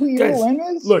don't know who Evil N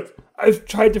is? Look, I've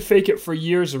tried to fake it for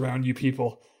years around you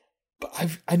people, but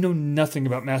I know nothing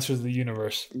about Masters of the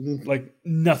Universe. Like,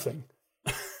 nothing.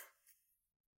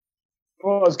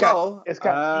 Well, it's got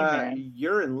He-Man.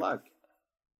 You're in luck.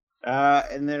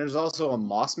 And there's also a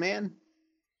Moss Man.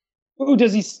 Ooh,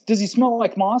 does he smell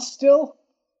like moss still?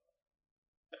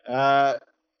 No,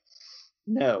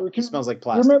 he smells like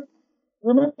plastic.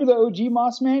 Remember the OG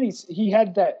Moss Man? He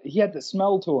had the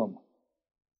smell to him.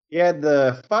 He had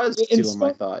the fuzz to him,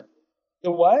 I thought.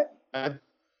 The what? I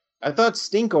thought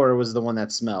Stinkor was the one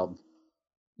that smelled.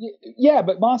 Yeah,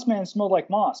 but Moss Man smelled like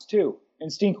moss too, and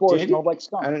Stinkor smelled like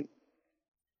skunk.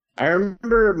 I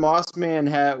remember Moss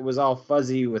Man was all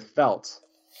fuzzy with felt.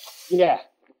 Yeah.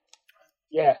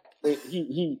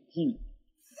 He.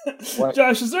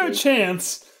 Josh, is there a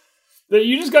chance that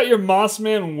you just got your Moss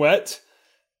Man wet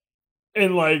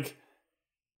and like?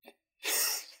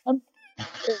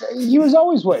 He was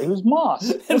always wet. He was moss.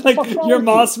 And like your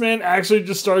Moss Man actually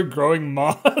just started growing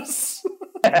moss.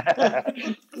 No,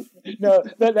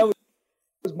 that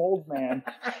was Mold Man.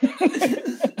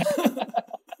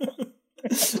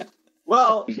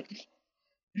 Well,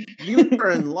 you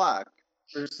are in luck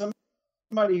for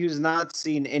somebody who's not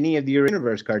seen any of the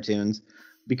Universe cartoons,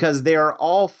 because they are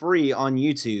all free on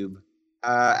YouTube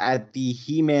at the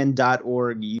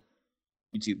He-Man.org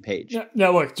YouTube page.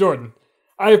 Now look, Jordan,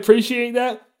 I appreciate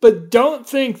that, but don't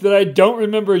think that I don't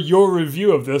remember your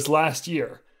review of this last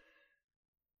year.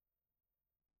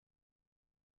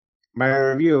 My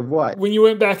review of what? When you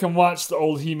went back and watched the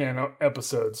old He-Man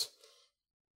episodes.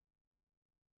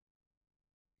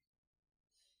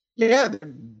 Yeah,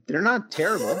 they're not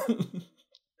terrible.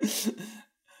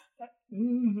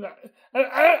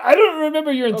 I don't remember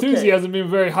your enthusiasm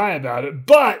being very high about it,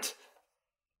 but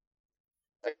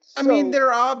I mean,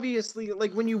 they're obviously,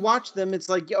 like, when you watch them, it's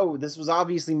like, yo, this was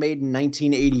obviously made in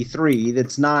 1983.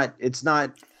 It's not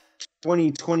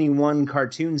 2021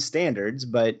 cartoon standards,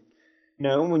 but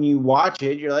when you watch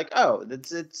it, you're like, oh,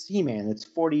 it's He-Man. It's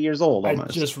 40 years old almost.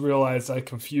 I just realized I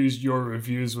confused your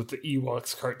reviews with the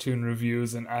Ewoks cartoon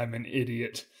reviews, and I'm an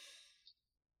idiot.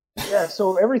 Yeah,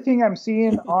 so everything I'm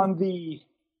seeing on the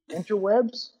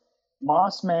interwebs,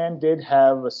 Moss Man did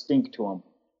have a stink to him.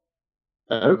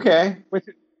 Okay.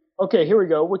 Okay, here we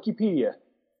go. Wikipedia.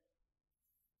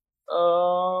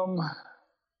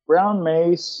 Brown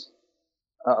Mace.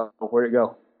 Where'd it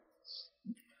go?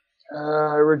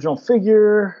 Original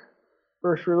figure.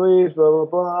 First release, blah, blah,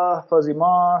 blah. Fuzzy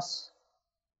Moss.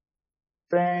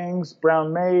 Fangs.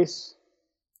 Brown Mace.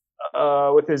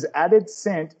 With his added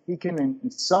scent, he can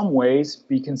in some ways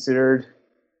be considered...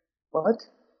 What?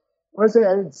 What does the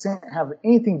added scent have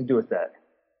anything to do with that?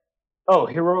 Oh,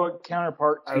 heroic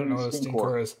counterpart to I don't know what a Stinkor.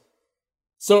 Stinkor is.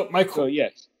 So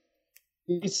yes,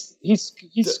 he's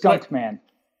Skunk Man.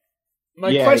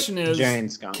 My question is,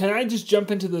 giant skunk. Can I just jump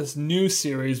into this new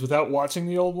series without watching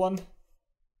the old one?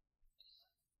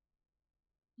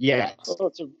 Yeah. Well,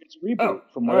 it's a reboot,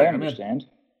 from what I understand.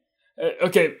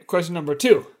 Okay, question number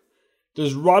 2.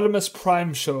 Does Rodimus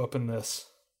Prime show up in this?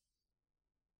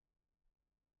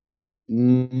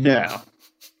 No.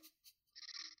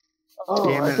 Oh,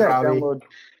 Damn I it, gotta Robbie.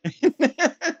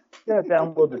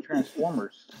 download the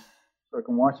Transformers so I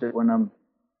can watch it when I'm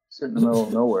sitting in the middle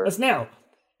of nowhere. That's now.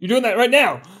 You're doing that right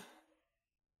now.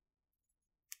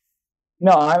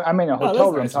 No, I'm in a that's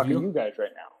hotel room nice of talking you. to you guys right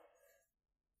now.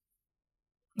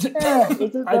 Yeah,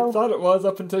 is it I though? thought it was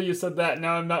up until you said that.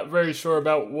 Now I'm not very sure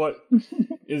about what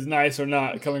is nice or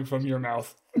not coming from your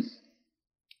mouth.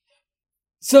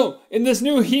 So in this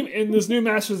new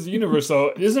Masters of the Universe,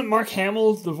 though, isn't Mark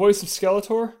Hamill the voice of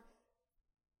Skeletor?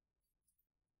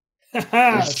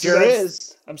 It See, sure that's-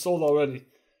 is. I'm sold already.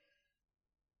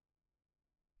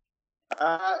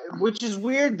 Which is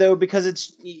weird though, because it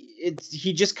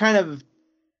just kind of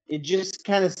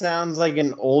sounds like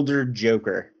an older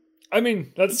Joker. I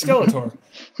mean, that's Skeletor.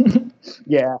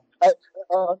 Yeah,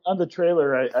 on the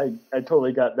trailer, I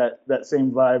totally got that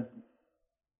same vibe.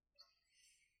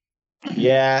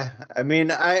 Yeah, I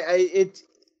mean,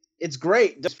 it's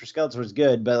great. Just for Skeletor is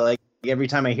good, but like every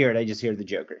time I hear it, I just hear the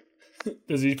Joker.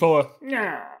 Does he pull a?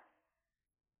 Nah.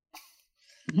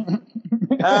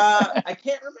 I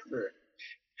can't remember.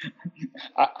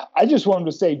 I just wanted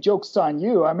to say, joke's on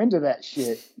you. I'm into that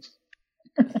shit.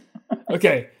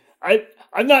 Okay,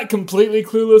 I'm not completely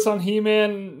clueless on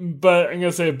He-Man, but I'm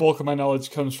gonna say a bulk of my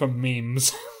knowledge comes from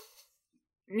memes.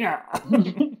 Yeah.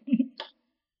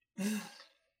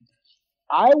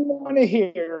 I want to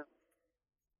hear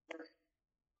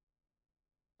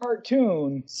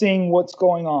cartoon seeing what's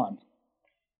going on.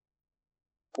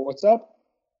 What's up?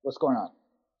 What's going on?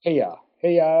 Hey ya,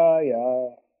 yeah.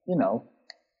 You know,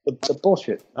 the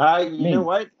bullshit. You know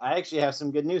what? I actually have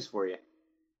some good news for you.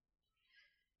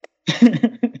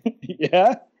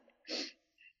 Yeah.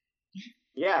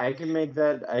 Yeah, I can make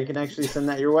that. I can actually send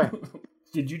that your way.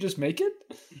 Did you just make it?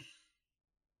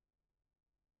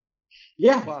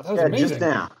 Yeah, Wow, that was amazing. Just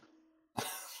now. That's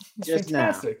Just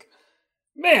fantastic.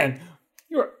 Man,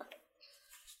 you're.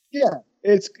 Yeah,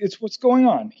 it's what's going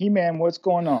on. He-Man, what's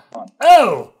going on?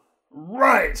 Oh,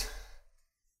 right.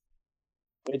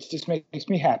 It just makes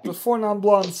me happy. The Four Non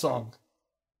Blondes song.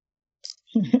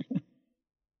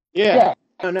 Yeah.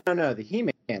 No. The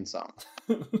He-Man song.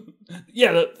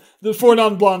 Yeah, the Four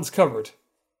Non Blondes covered.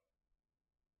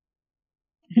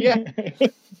 Yeah.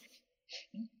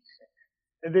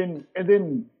 And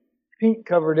then Pink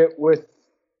covered it with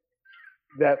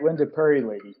that Linda Perry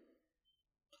lady.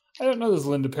 I don't know this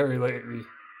Linda Perry lady.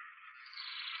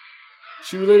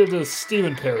 She related to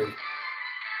Stephen Perry.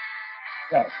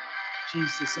 Yeah,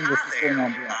 she's the singer for Four Non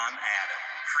Blondes. I'm Adam,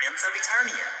 Prince of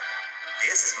Eternia.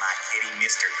 This is my kitty,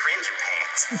 Mr. Cringer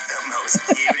Pants, the most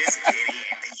cutest kitty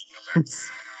in the universe.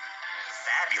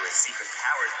 Fabulous secret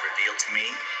powers revealed to me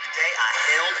the day I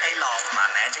held aloft my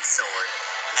magic sword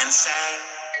and sang.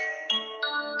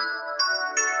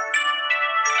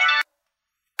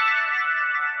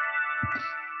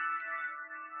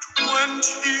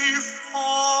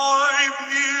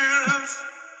 "25 years,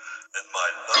 and my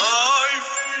life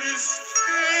is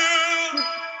still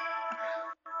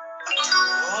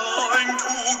trying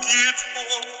to get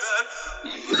on that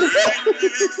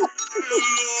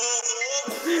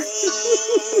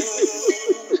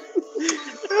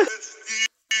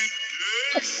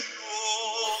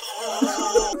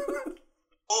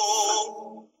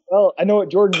Well, I know what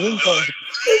Jordan Ringtone.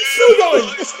 It's still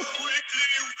going.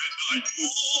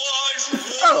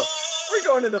 Oh, we're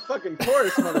going to the fucking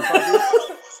chorus, motherfucker.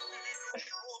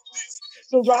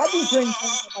 So Robbie's ringtone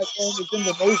on my phone is in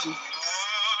the movie.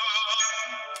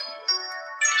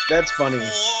 That's funny.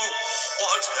 Whatever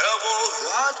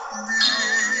that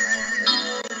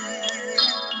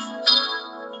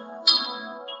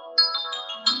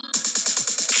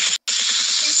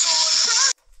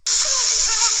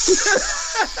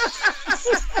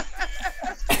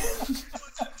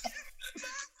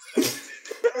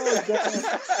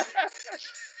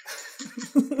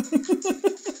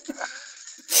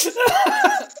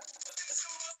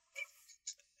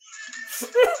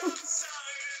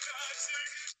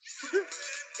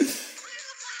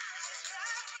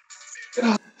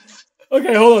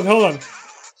Okay, hold on.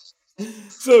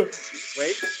 So,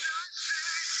 Wait.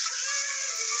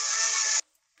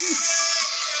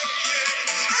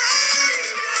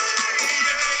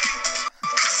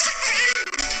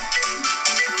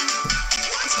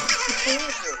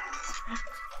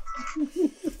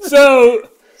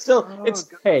 Still, it's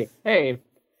hey,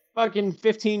 fucking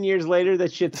 15 years later,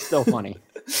 that shit's still funny.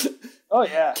 Oh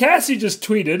yeah. Cassie just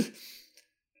tweeted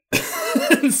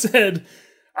and said,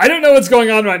 I don't know what's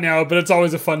going on right now, but it's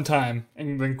always a fun time.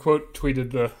 And then quote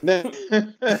tweeted the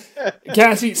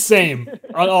Cassie, same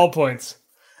on all points.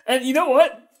 And you know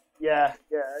what? Yeah.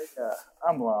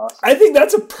 I'm lost. I think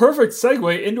that's a perfect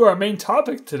segue into our main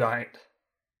topic tonight.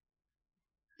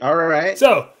 All right.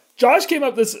 So, Josh came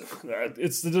up this.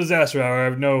 It's the disaster hour. I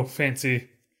have no fancy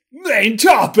main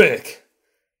topic.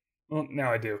 Well,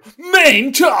 now I do.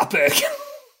 Main topic.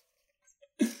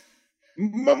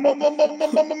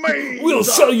 We'll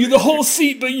sell you the whole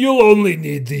seat, but you'll only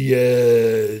need the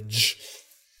edge.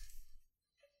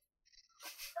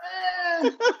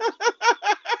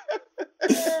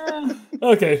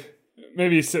 Okay,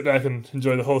 maybe sit back and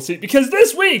enjoy the whole seat, because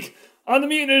this week on the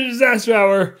Mutant Ninja Disaster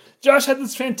Hour, Josh had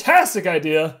this fantastic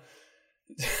idea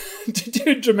to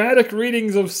do dramatic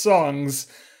readings of songs.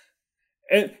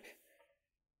 And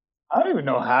I don't even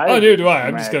know how. Oh, to neither do do I.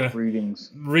 I'm just dramatic gonna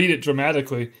readings. read it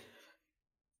dramatically.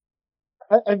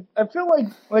 I feel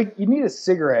like you need a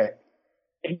cigarette.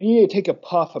 And you need to take a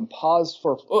puff and pause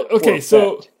for. Okay, for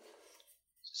so effect.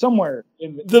 Somewhere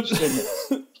in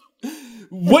the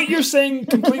what you're saying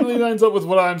completely lines up with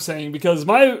what I'm saying, because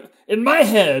in my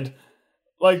head,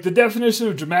 like, the definition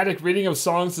of dramatic reading of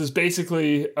songs is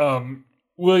basically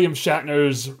William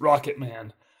Shatner's Rocket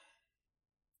Man.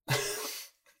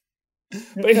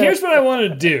 But here's what I want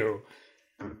to do.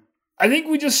 I think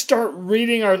we just start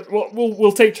reading our. Well,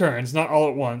 we'll take turns, not all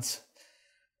at once.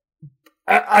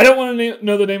 I don't want to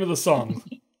know the name of the song.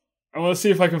 I want to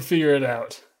see if I can figure it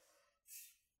out.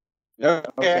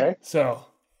 Okay. So,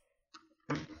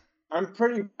 I'm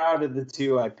pretty proud of the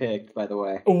two I picked, by the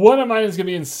way. one of mine is going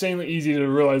to be insanely easy to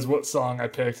realize what song I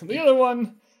picked. The other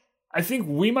one, I think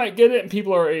we might get it and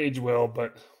people our age will,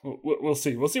 but we'll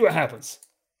see. We'll see what happens.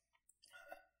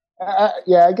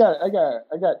 Yeah, I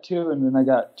got two, and then I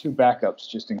got two backups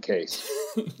just in case.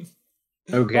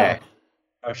 Okay.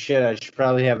 Oh shit! I should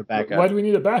probably have a backup. Why do we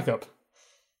need a backup?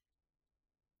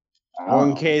 Oh,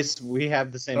 in case we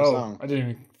have the same song. I didn't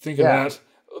even think of that.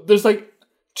 There's like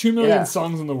 2 million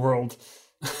songs in the world.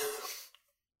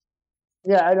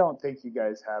 Yeah, I don't think you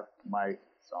guys have my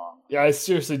song. Yeah, I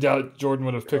seriously doubt Jordan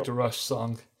would have picked a Rush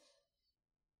song.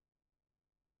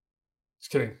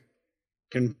 Just kidding.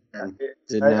 Confirm.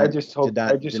 I just hope. Did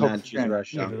I just hope. not choose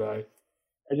Rush Neither song. did I.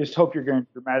 I just hope you're going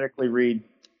to dramatically read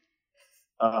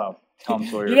Tom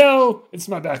Sawyer. You know, it's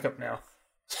my backup now.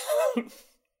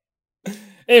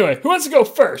 Anyway, who wants to go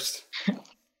first?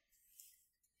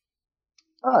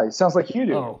 It sounds like you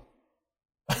do. Oh.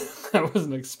 I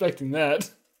wasn't expecting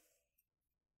that.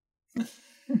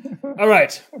 All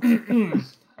right.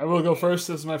 I will go first.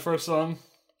 This is my first song.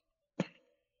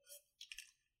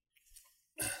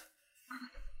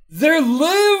 There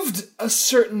lived a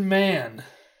certain man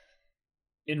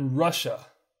in Russia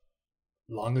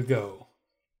long ago.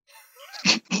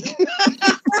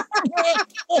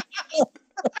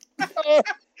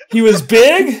 He was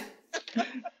big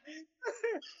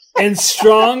and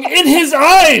strong, in his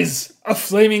eyes a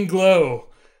flaming glow.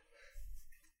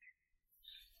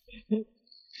 Is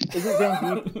it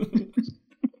Zangief?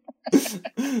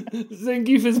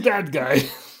 Zangief is bad guy.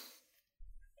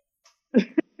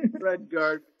 Red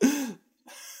guard.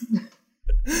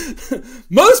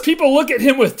 Most people look at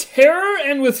him with terror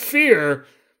and with fear,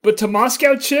 but to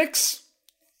Moscow chicks,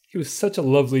 he was such a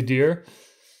lovely dear.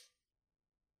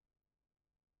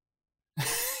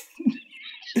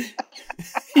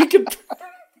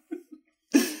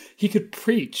 He could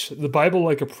preach the Bible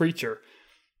like a preacher,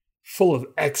 full of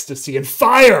ecstasy and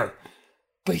fire.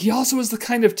 But he also was the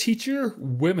kind of teacher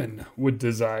women would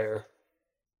desire.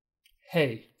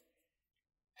 Hey.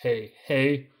 Hey,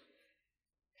 hey.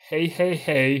 Hey, hey,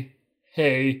 hey.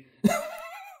 Hey.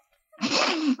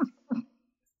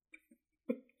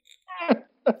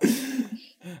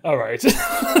 All right.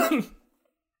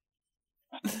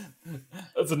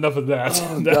 That's enough of that.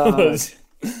 Oh,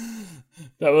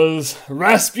 That was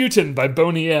Rasputin by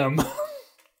Boney M.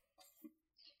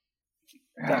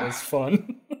 That was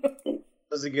fun. That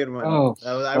was a good one. Oh,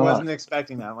 I wasn't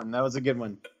expecting that one. That was a good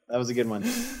one.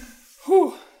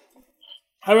 Whew.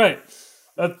 All right.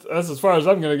 That's as far as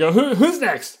I'm going to go. Who's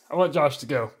next? I want Josh to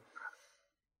go.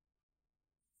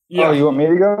 Yeah. Oh, you want me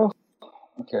to go?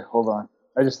 Okay, hold on.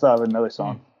 I just thought of another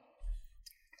song.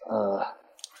 Hold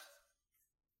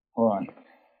on.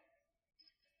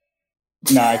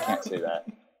 No, I can't say that.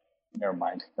 Never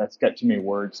mind. That's got too many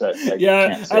words that I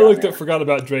can't say I looked on at Forgot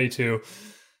About Dre too.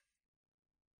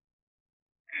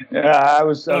 there. Yeah, I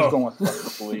was going with Fuck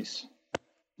the Police.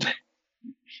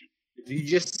 You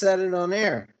just said it on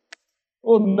air.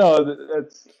 Well, no,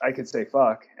 that's I could say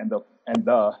fuck and the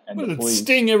What did police.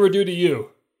 Sting ever do to you?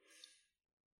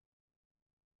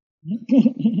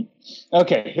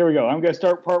 Okay, here we go. I'm going to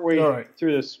start partway All right.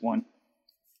 through this one.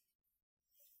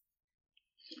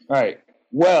 All right.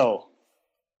 Well,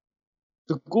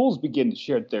 the ghouls begin to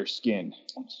shed their skin,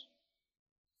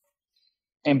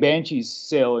 and banshees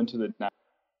sail into the night.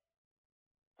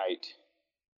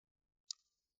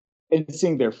 and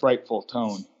sing their frightful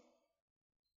tone.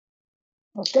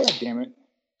 Oh, God damn it.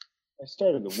 I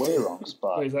started the way wrong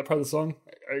spot. Wait, is that part of the song?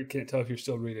 I can't tell if you're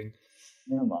still reading.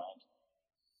 Never mind.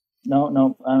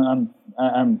 No,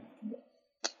 I'm.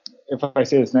 If I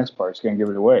say this next part, it's going to give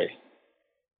it away.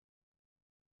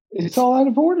 It's all out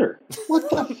of order. What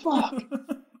the fuck?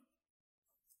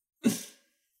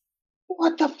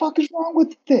 What the fuck is wrong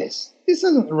with this? This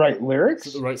isn't the right lyrics.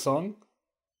 Is it the right song?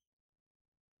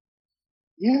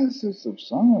 Yeah, this is the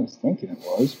song I was thinking it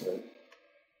was, but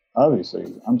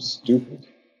obviously I'm stupid.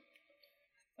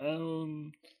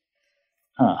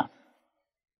 Huh.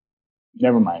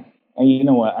 Never mind. And you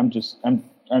know what? I'm just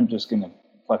gonna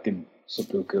fucking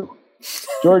seppuku.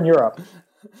 Jordan, you're up.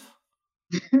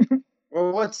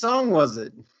 Well, what song was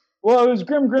it? Well, it was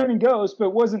Grim Grinning Ghost, but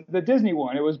it wasn't the Disney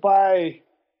one. It was by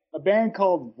a band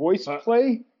called Voice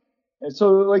Play. And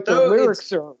so, like, the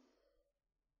lyrics are...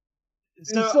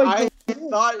 So like I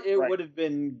thought it would have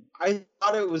been... I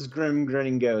thought it was Grim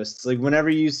Grinning Ghost. Like, whenever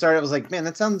you started, I was like, man,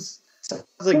 that sounds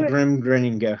like Grim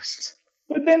Grinning Ghost.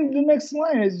 But then the next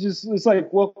line is just, it's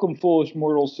like, welcome foolish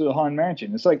mortals to the Haunted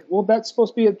Mansion. It's like, well, that's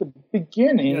supposed to be at the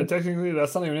beginning. Yeah, technically,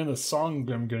 that's not even in the song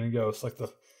Grim Grinning Ghost, like the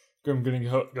Grim Grinning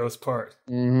Ghost part.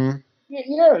 Mm-hmm.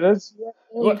 Yeah, that's...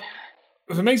 What?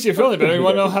 If it makes you feel any better, you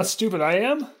want to know how stupid I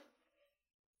am?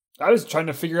 I was trying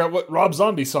to figure out what Rob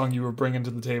Zombie song you were bringing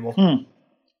to the table.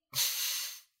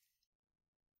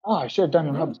 Oh, I should have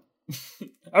done Rob.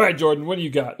 All right, Jordan, what do you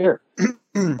got? Here.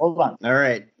 Hold on. All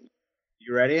right.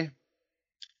 You ready?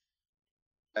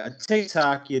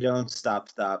 TikTok, you don't stop.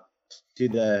 To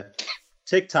the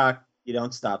TikTok, you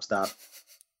don't stop.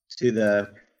 To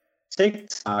the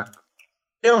TikTok,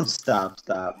 you don't stop.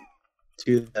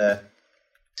 To the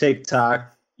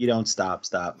TikTok, you don't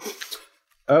stop.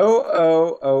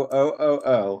 Oh.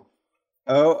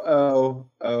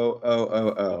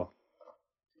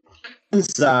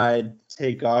 Inside,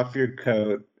 take off your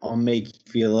coat. I'll make you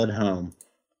feel at home.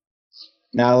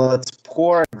 Now let's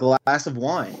pour a glass of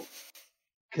wine.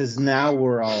 Because now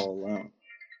we're all alone.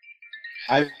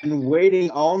 I've been waiting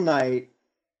all night,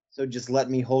 so just let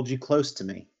me hold you close to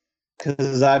me.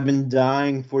 Because I've been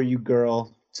dying for you,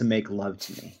 girl, to make love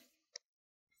to me.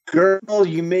 Girl,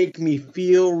 you make me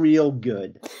feel real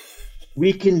good.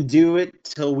 We can do it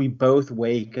till we both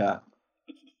wake up.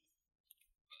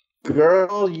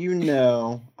 Girl, you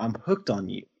know I'm hooked on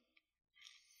you.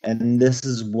 And this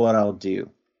is what I'll do.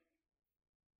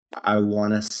 I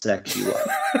want to sex you up.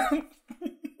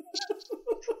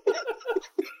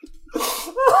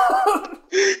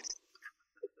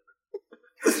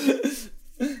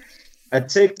 At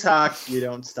TikTok, you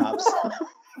don't stop.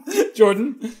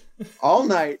 Jordan? All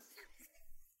night.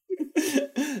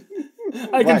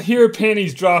 I can hear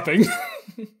panties dropping.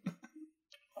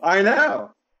 I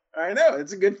know.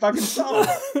 It's a good fucking song.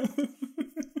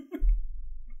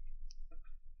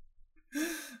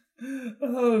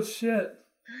 Oh, shit.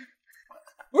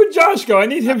 Where'd Josh go? I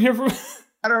need him here for...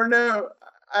 I don't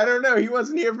know. He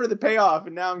wasn't here for the payoff,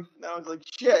 and now I was like,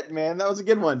 shit, man, that was a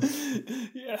good one.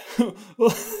 Yeah.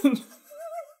 Well,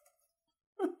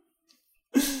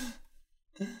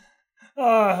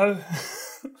 I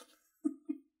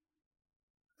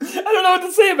don't know what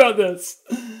to say about this.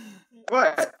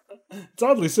 What? It's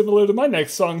oddly similar to my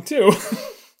next song, too.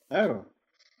 Oh.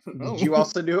 Did you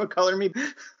also do a Color Me?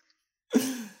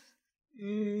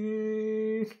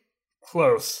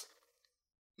 Close.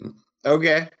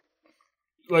 Okay.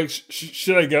 Like,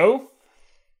 should I go?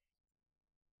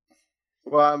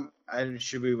 Well,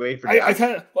 should we wait for? I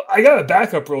got a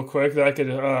backup real quick that I could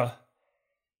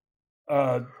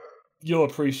you'll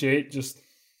appreciate. Just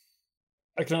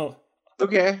I can.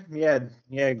 Okay. Yeah.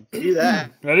 Do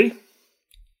that. Ready?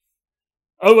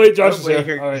 Oh wait, Josh is wait,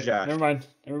 here. here All right, Josh. never mind.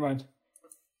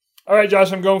 All right,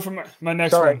 Josh, I'm going for my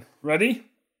next one. Ready?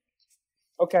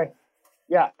 Okay.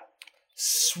 Yeah.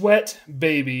 Sweat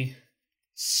baby.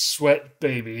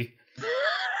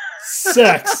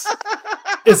 Sex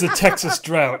is a Texas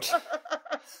drought.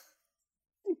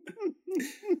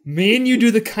 Me and you do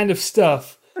the kind of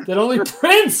stuff that only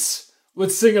Prince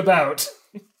would sing about.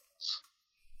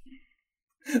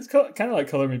 It's kind of like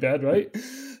Color Me Bad, right?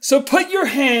 So put your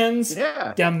hands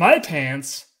down my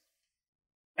pants,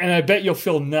 and I bet you'll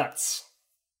feel nuts.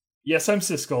 Yes, I'm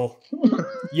Siskel.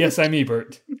 Yes, I'm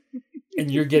Ebert. And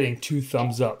you're getting 2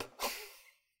 thumbs up.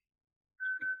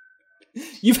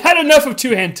 You've had enough of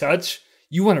two-hand touch.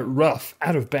 You want it rough,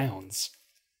 out of bounds.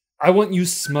 I want you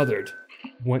smothered,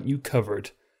 want you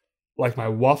covered, like my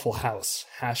Waffle House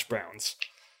hash browns.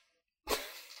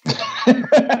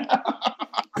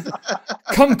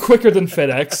 Come quicker than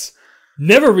FedEx,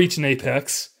 never reach an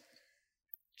apex.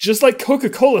 Just like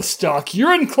Coca-Cola stock,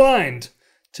 you're inclined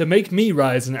to make me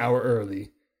rise an hour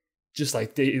early. Just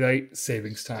like daylight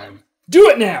savings time. Do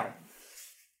it now!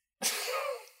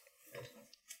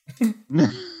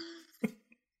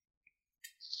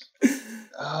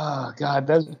 Oh, God,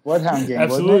 that's Bloodhound Gang,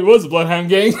 Absolutely wasn't was a Bloodhound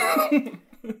Gang. it?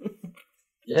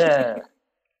 Yeah.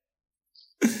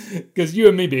 Because you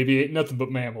and me, baby, ain't nothing but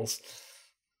mammals.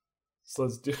 So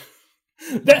let's do...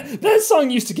 That song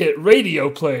used to get radio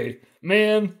play,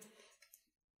 man.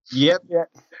 Yep. Yeah,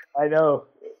 I know.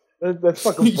 That's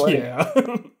fucking funny. Yeah.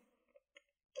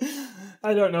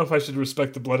 I don't know if I should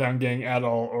respect the Bloodhound Gang at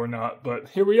all or not, but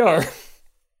here we are.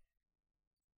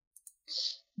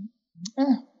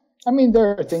 I mean,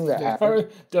 they're a thing that happened.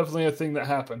 Definitely a thing that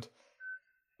happened.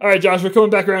 All right, Josh, we're coming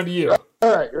back around to you.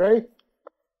 All right, ready?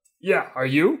 Yeah, are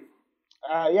you?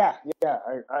 Yeah.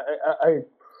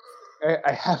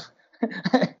 I have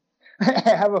I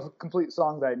have a complete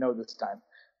song that I know this time.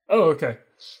 Oh, okay.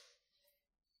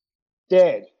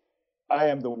 Dead, I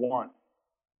am the one.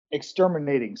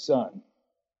 Exterminating sun.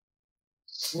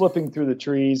 Slipping through the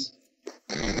trees,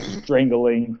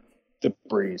 strangling the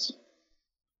breeze.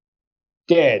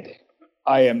 Dead,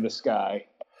 I am the sky.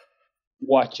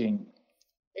 Watching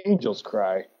angels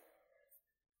cry.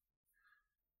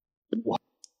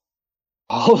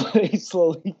 While they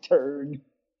slowly turn,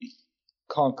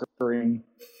 conquering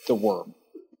the worm.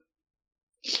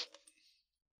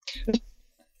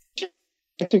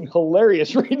 Acting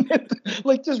hilarious reading it,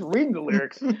 like just reading the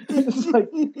lyrics.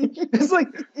 It's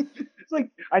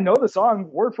like I know the song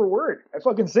word for word. I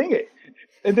fucking sing it,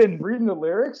 and then reading the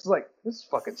lyrics is like, this is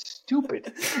fucking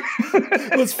stupid.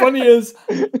 What's funny is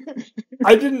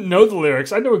I didn't know the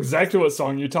lyrics. I know exactly what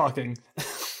song you're talking.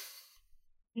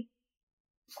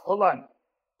 Hold on.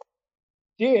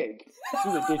 Dig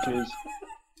through the ditches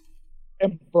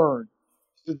and burn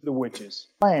through the witches.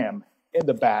 I am in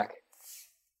the back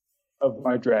of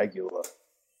my Dragula.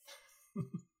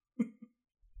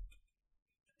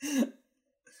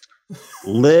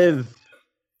 Live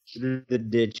through the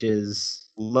ditches.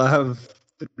 Love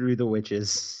through the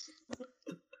witches.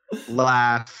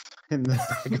 Laugh in the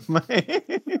back of my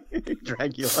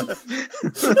Dragula.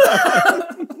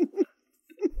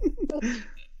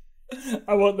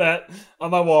 I want that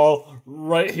on my wall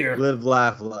right here. Live,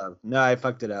 laugh, love. No, I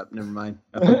fucked it up. Never mind.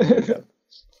 I fucked it up.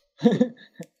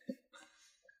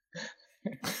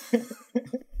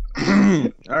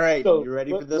 All right, So, you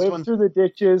ready for this live one? through the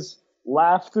ditches,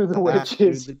 laugh through the Laugh through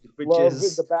witches, the love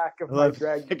witches. in the back of my Love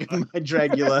Dragula. my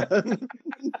Dragula.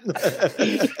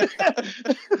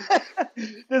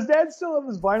 Does Dad still have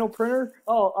his vinyl printer?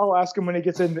 I'll ask him when he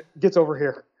gets over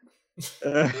here.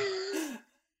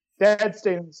 Dad's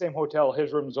staying in the same hotel.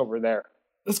 His room's over there.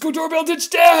 Let's go doorbell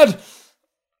ditch Dad!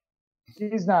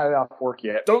 He's not off work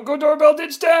yet. Don't go doorbell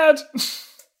ditch Dad!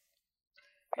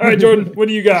 All right, Jordan, what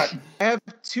do you got? I have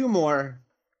two more.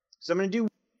 So I'm going to do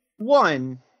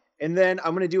one, and then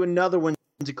I'm going to do another one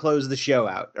to close the show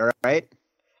out. All right?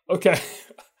 Okay.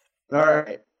 All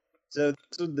right. So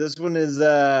this one is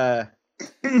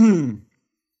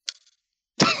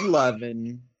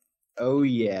Lovin'. Oh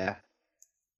yeah.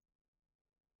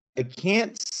 I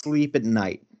can't sleep at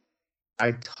night.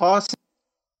 I toss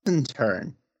and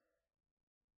turn,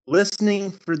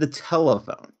 listening for the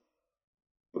telephone.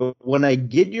 But when I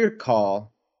get your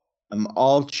call, I'm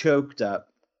all choked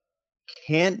up.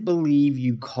 Can't believe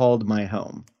you called my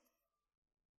home.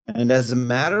 And as a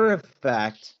matter of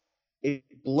fact, it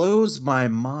blows my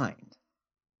mind.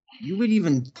 You would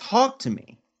even talk to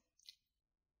me.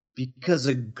 Because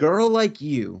a girl like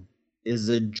you is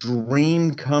a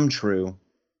dream come true,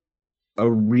 a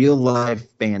real life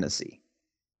fantasy.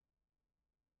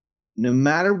 No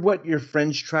matter what your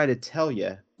friends try to tell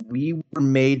you, we were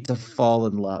made to fall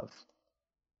in love.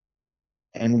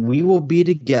 And we will be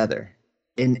together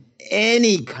in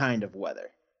any kind of weather.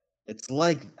 It's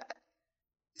like that.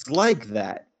 It's like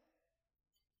that.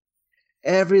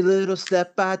 Every little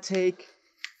step I take,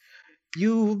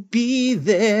 you'll be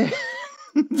there.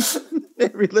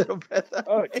 Every little breath I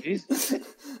Oh, take. jeez.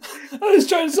 I was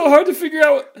trying so hard to figure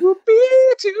out. We'll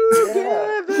be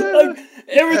together. Like,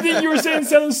 everything you were saying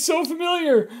sounded so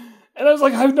familiar. And I was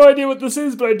like, I have no idea what this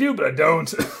is, but I do, but I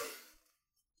don't.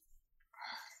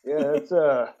 Yeah, it's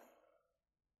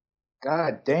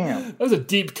God damn. That was a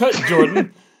deep cut,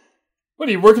 Jordan. What,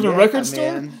 are you working at a record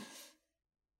store? Man.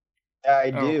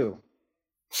 I Oh. do.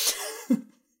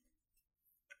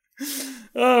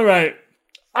 All right.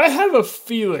 I have a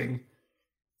feeling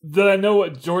that I know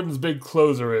what Jordan's big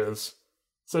closer is.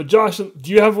 So, Josh,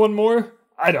 do you have one more?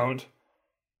 I don't.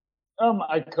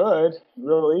 I could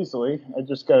real easily. I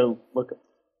just gotta look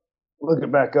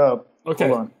it back up. Okay.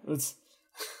 Hold on. Let's...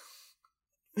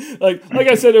 like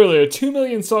I said earlier, 2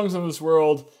 million songs in this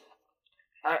world.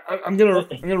 I'm gonna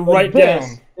write this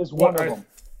down. is one of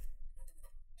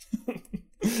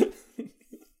them.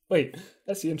 Wait,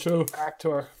 that's the intro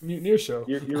to our Mutineer show.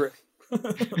 You're you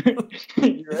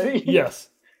ready? Yes.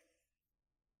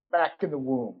 Back in the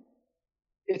womb.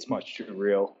 It's much too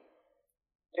real.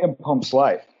 And pumps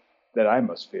life that I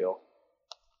must feel.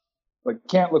 But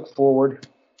can't look forward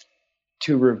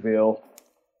to reveal.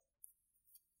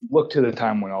 Look to the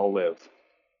time when I'll live.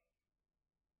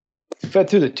 Fed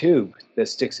through the tube that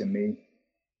sticks in me,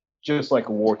 just like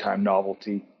a wartime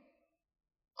novelty.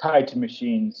 Tied to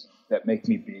machines that make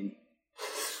me be.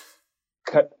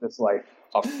 Cut this life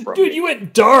off from Dude, me. you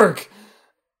went dark.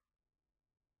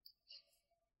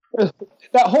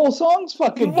 That whole song's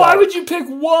fucking Why dark. would you pick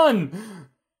one?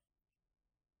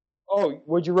 Oh,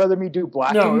 would you rather me do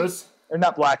Blackened? No, that's Or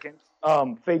not Blackened.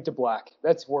 Fade to Black.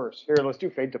 That's worse. Here, let's do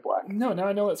Fade to Black. no. Now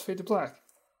I know it's Fade to Black.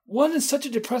 One is such a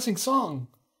depressing song.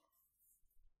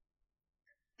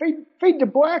 Fade to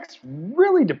Black's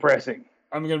really depressing.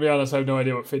 I'm gonna be honest. I have no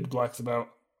idea what Fade to Black's about.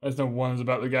 I just know one is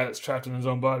about the guy that's trapped in his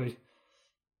own body.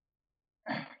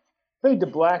 Fade to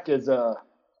Black is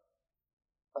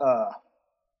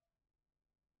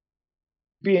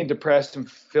being depressed and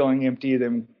feeling empty,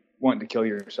 then wanting to kill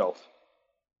yourself.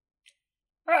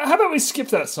 How about we skip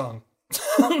that song?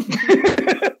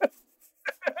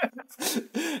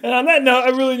 And on that note, I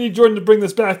really need Jordan to bring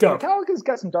this back up. Metallica's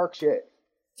got some dark shit.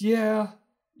 Yeah.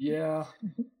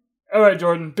 All right,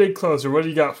 Jordan, big closer. What do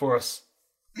you got for us?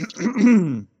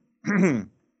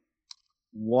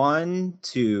 1,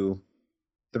 2,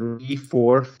 3,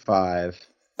 4, 5.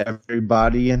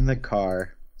 Everybody in the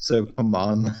car. So come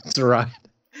on, let's ride.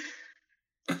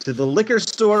 To the liquor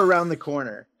store around the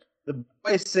corner. The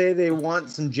boys say they want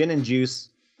some gin and juice,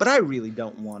 but I really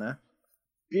don't wanna.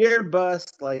 Beer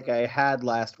bust like I had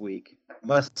last week.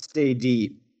 Must stay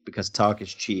deep because talk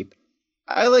is cheap.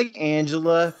 I like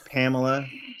Angela, Pamela,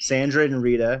 Sandra, and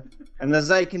Rita. And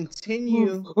as I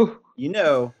continue, you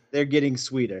know, they're getting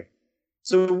sweeter.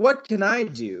 So what can I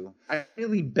do? I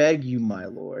really beg you, my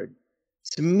lord.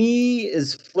 To me,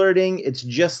 is flirting, it's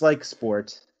just like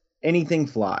sport. Anything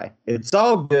fly. It's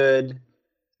all good.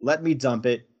 Let me dump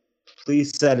it.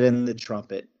 Please set in the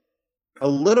trumpet. A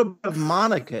little bit of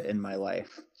Monica in my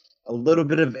life. A little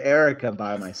bit of Erica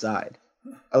by my side.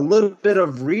 A little bit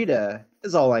of Rita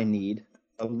is all I need.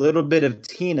 A little bit of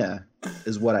Tina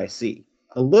is what I see.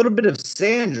 A little bit of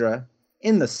Sandra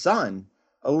in the sun.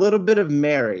 A little bit of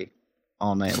Mary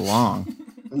all night long.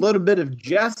 A little bit of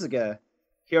Jessica,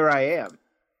 here I am.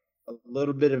 A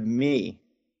little bit of me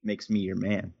makes me your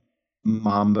man.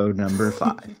 Mambo number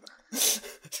 5.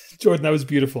 Jordan, that was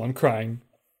beautiful. I'm crying.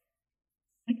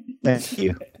 Thank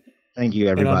you. Thank you,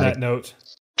 And on everybody. that note,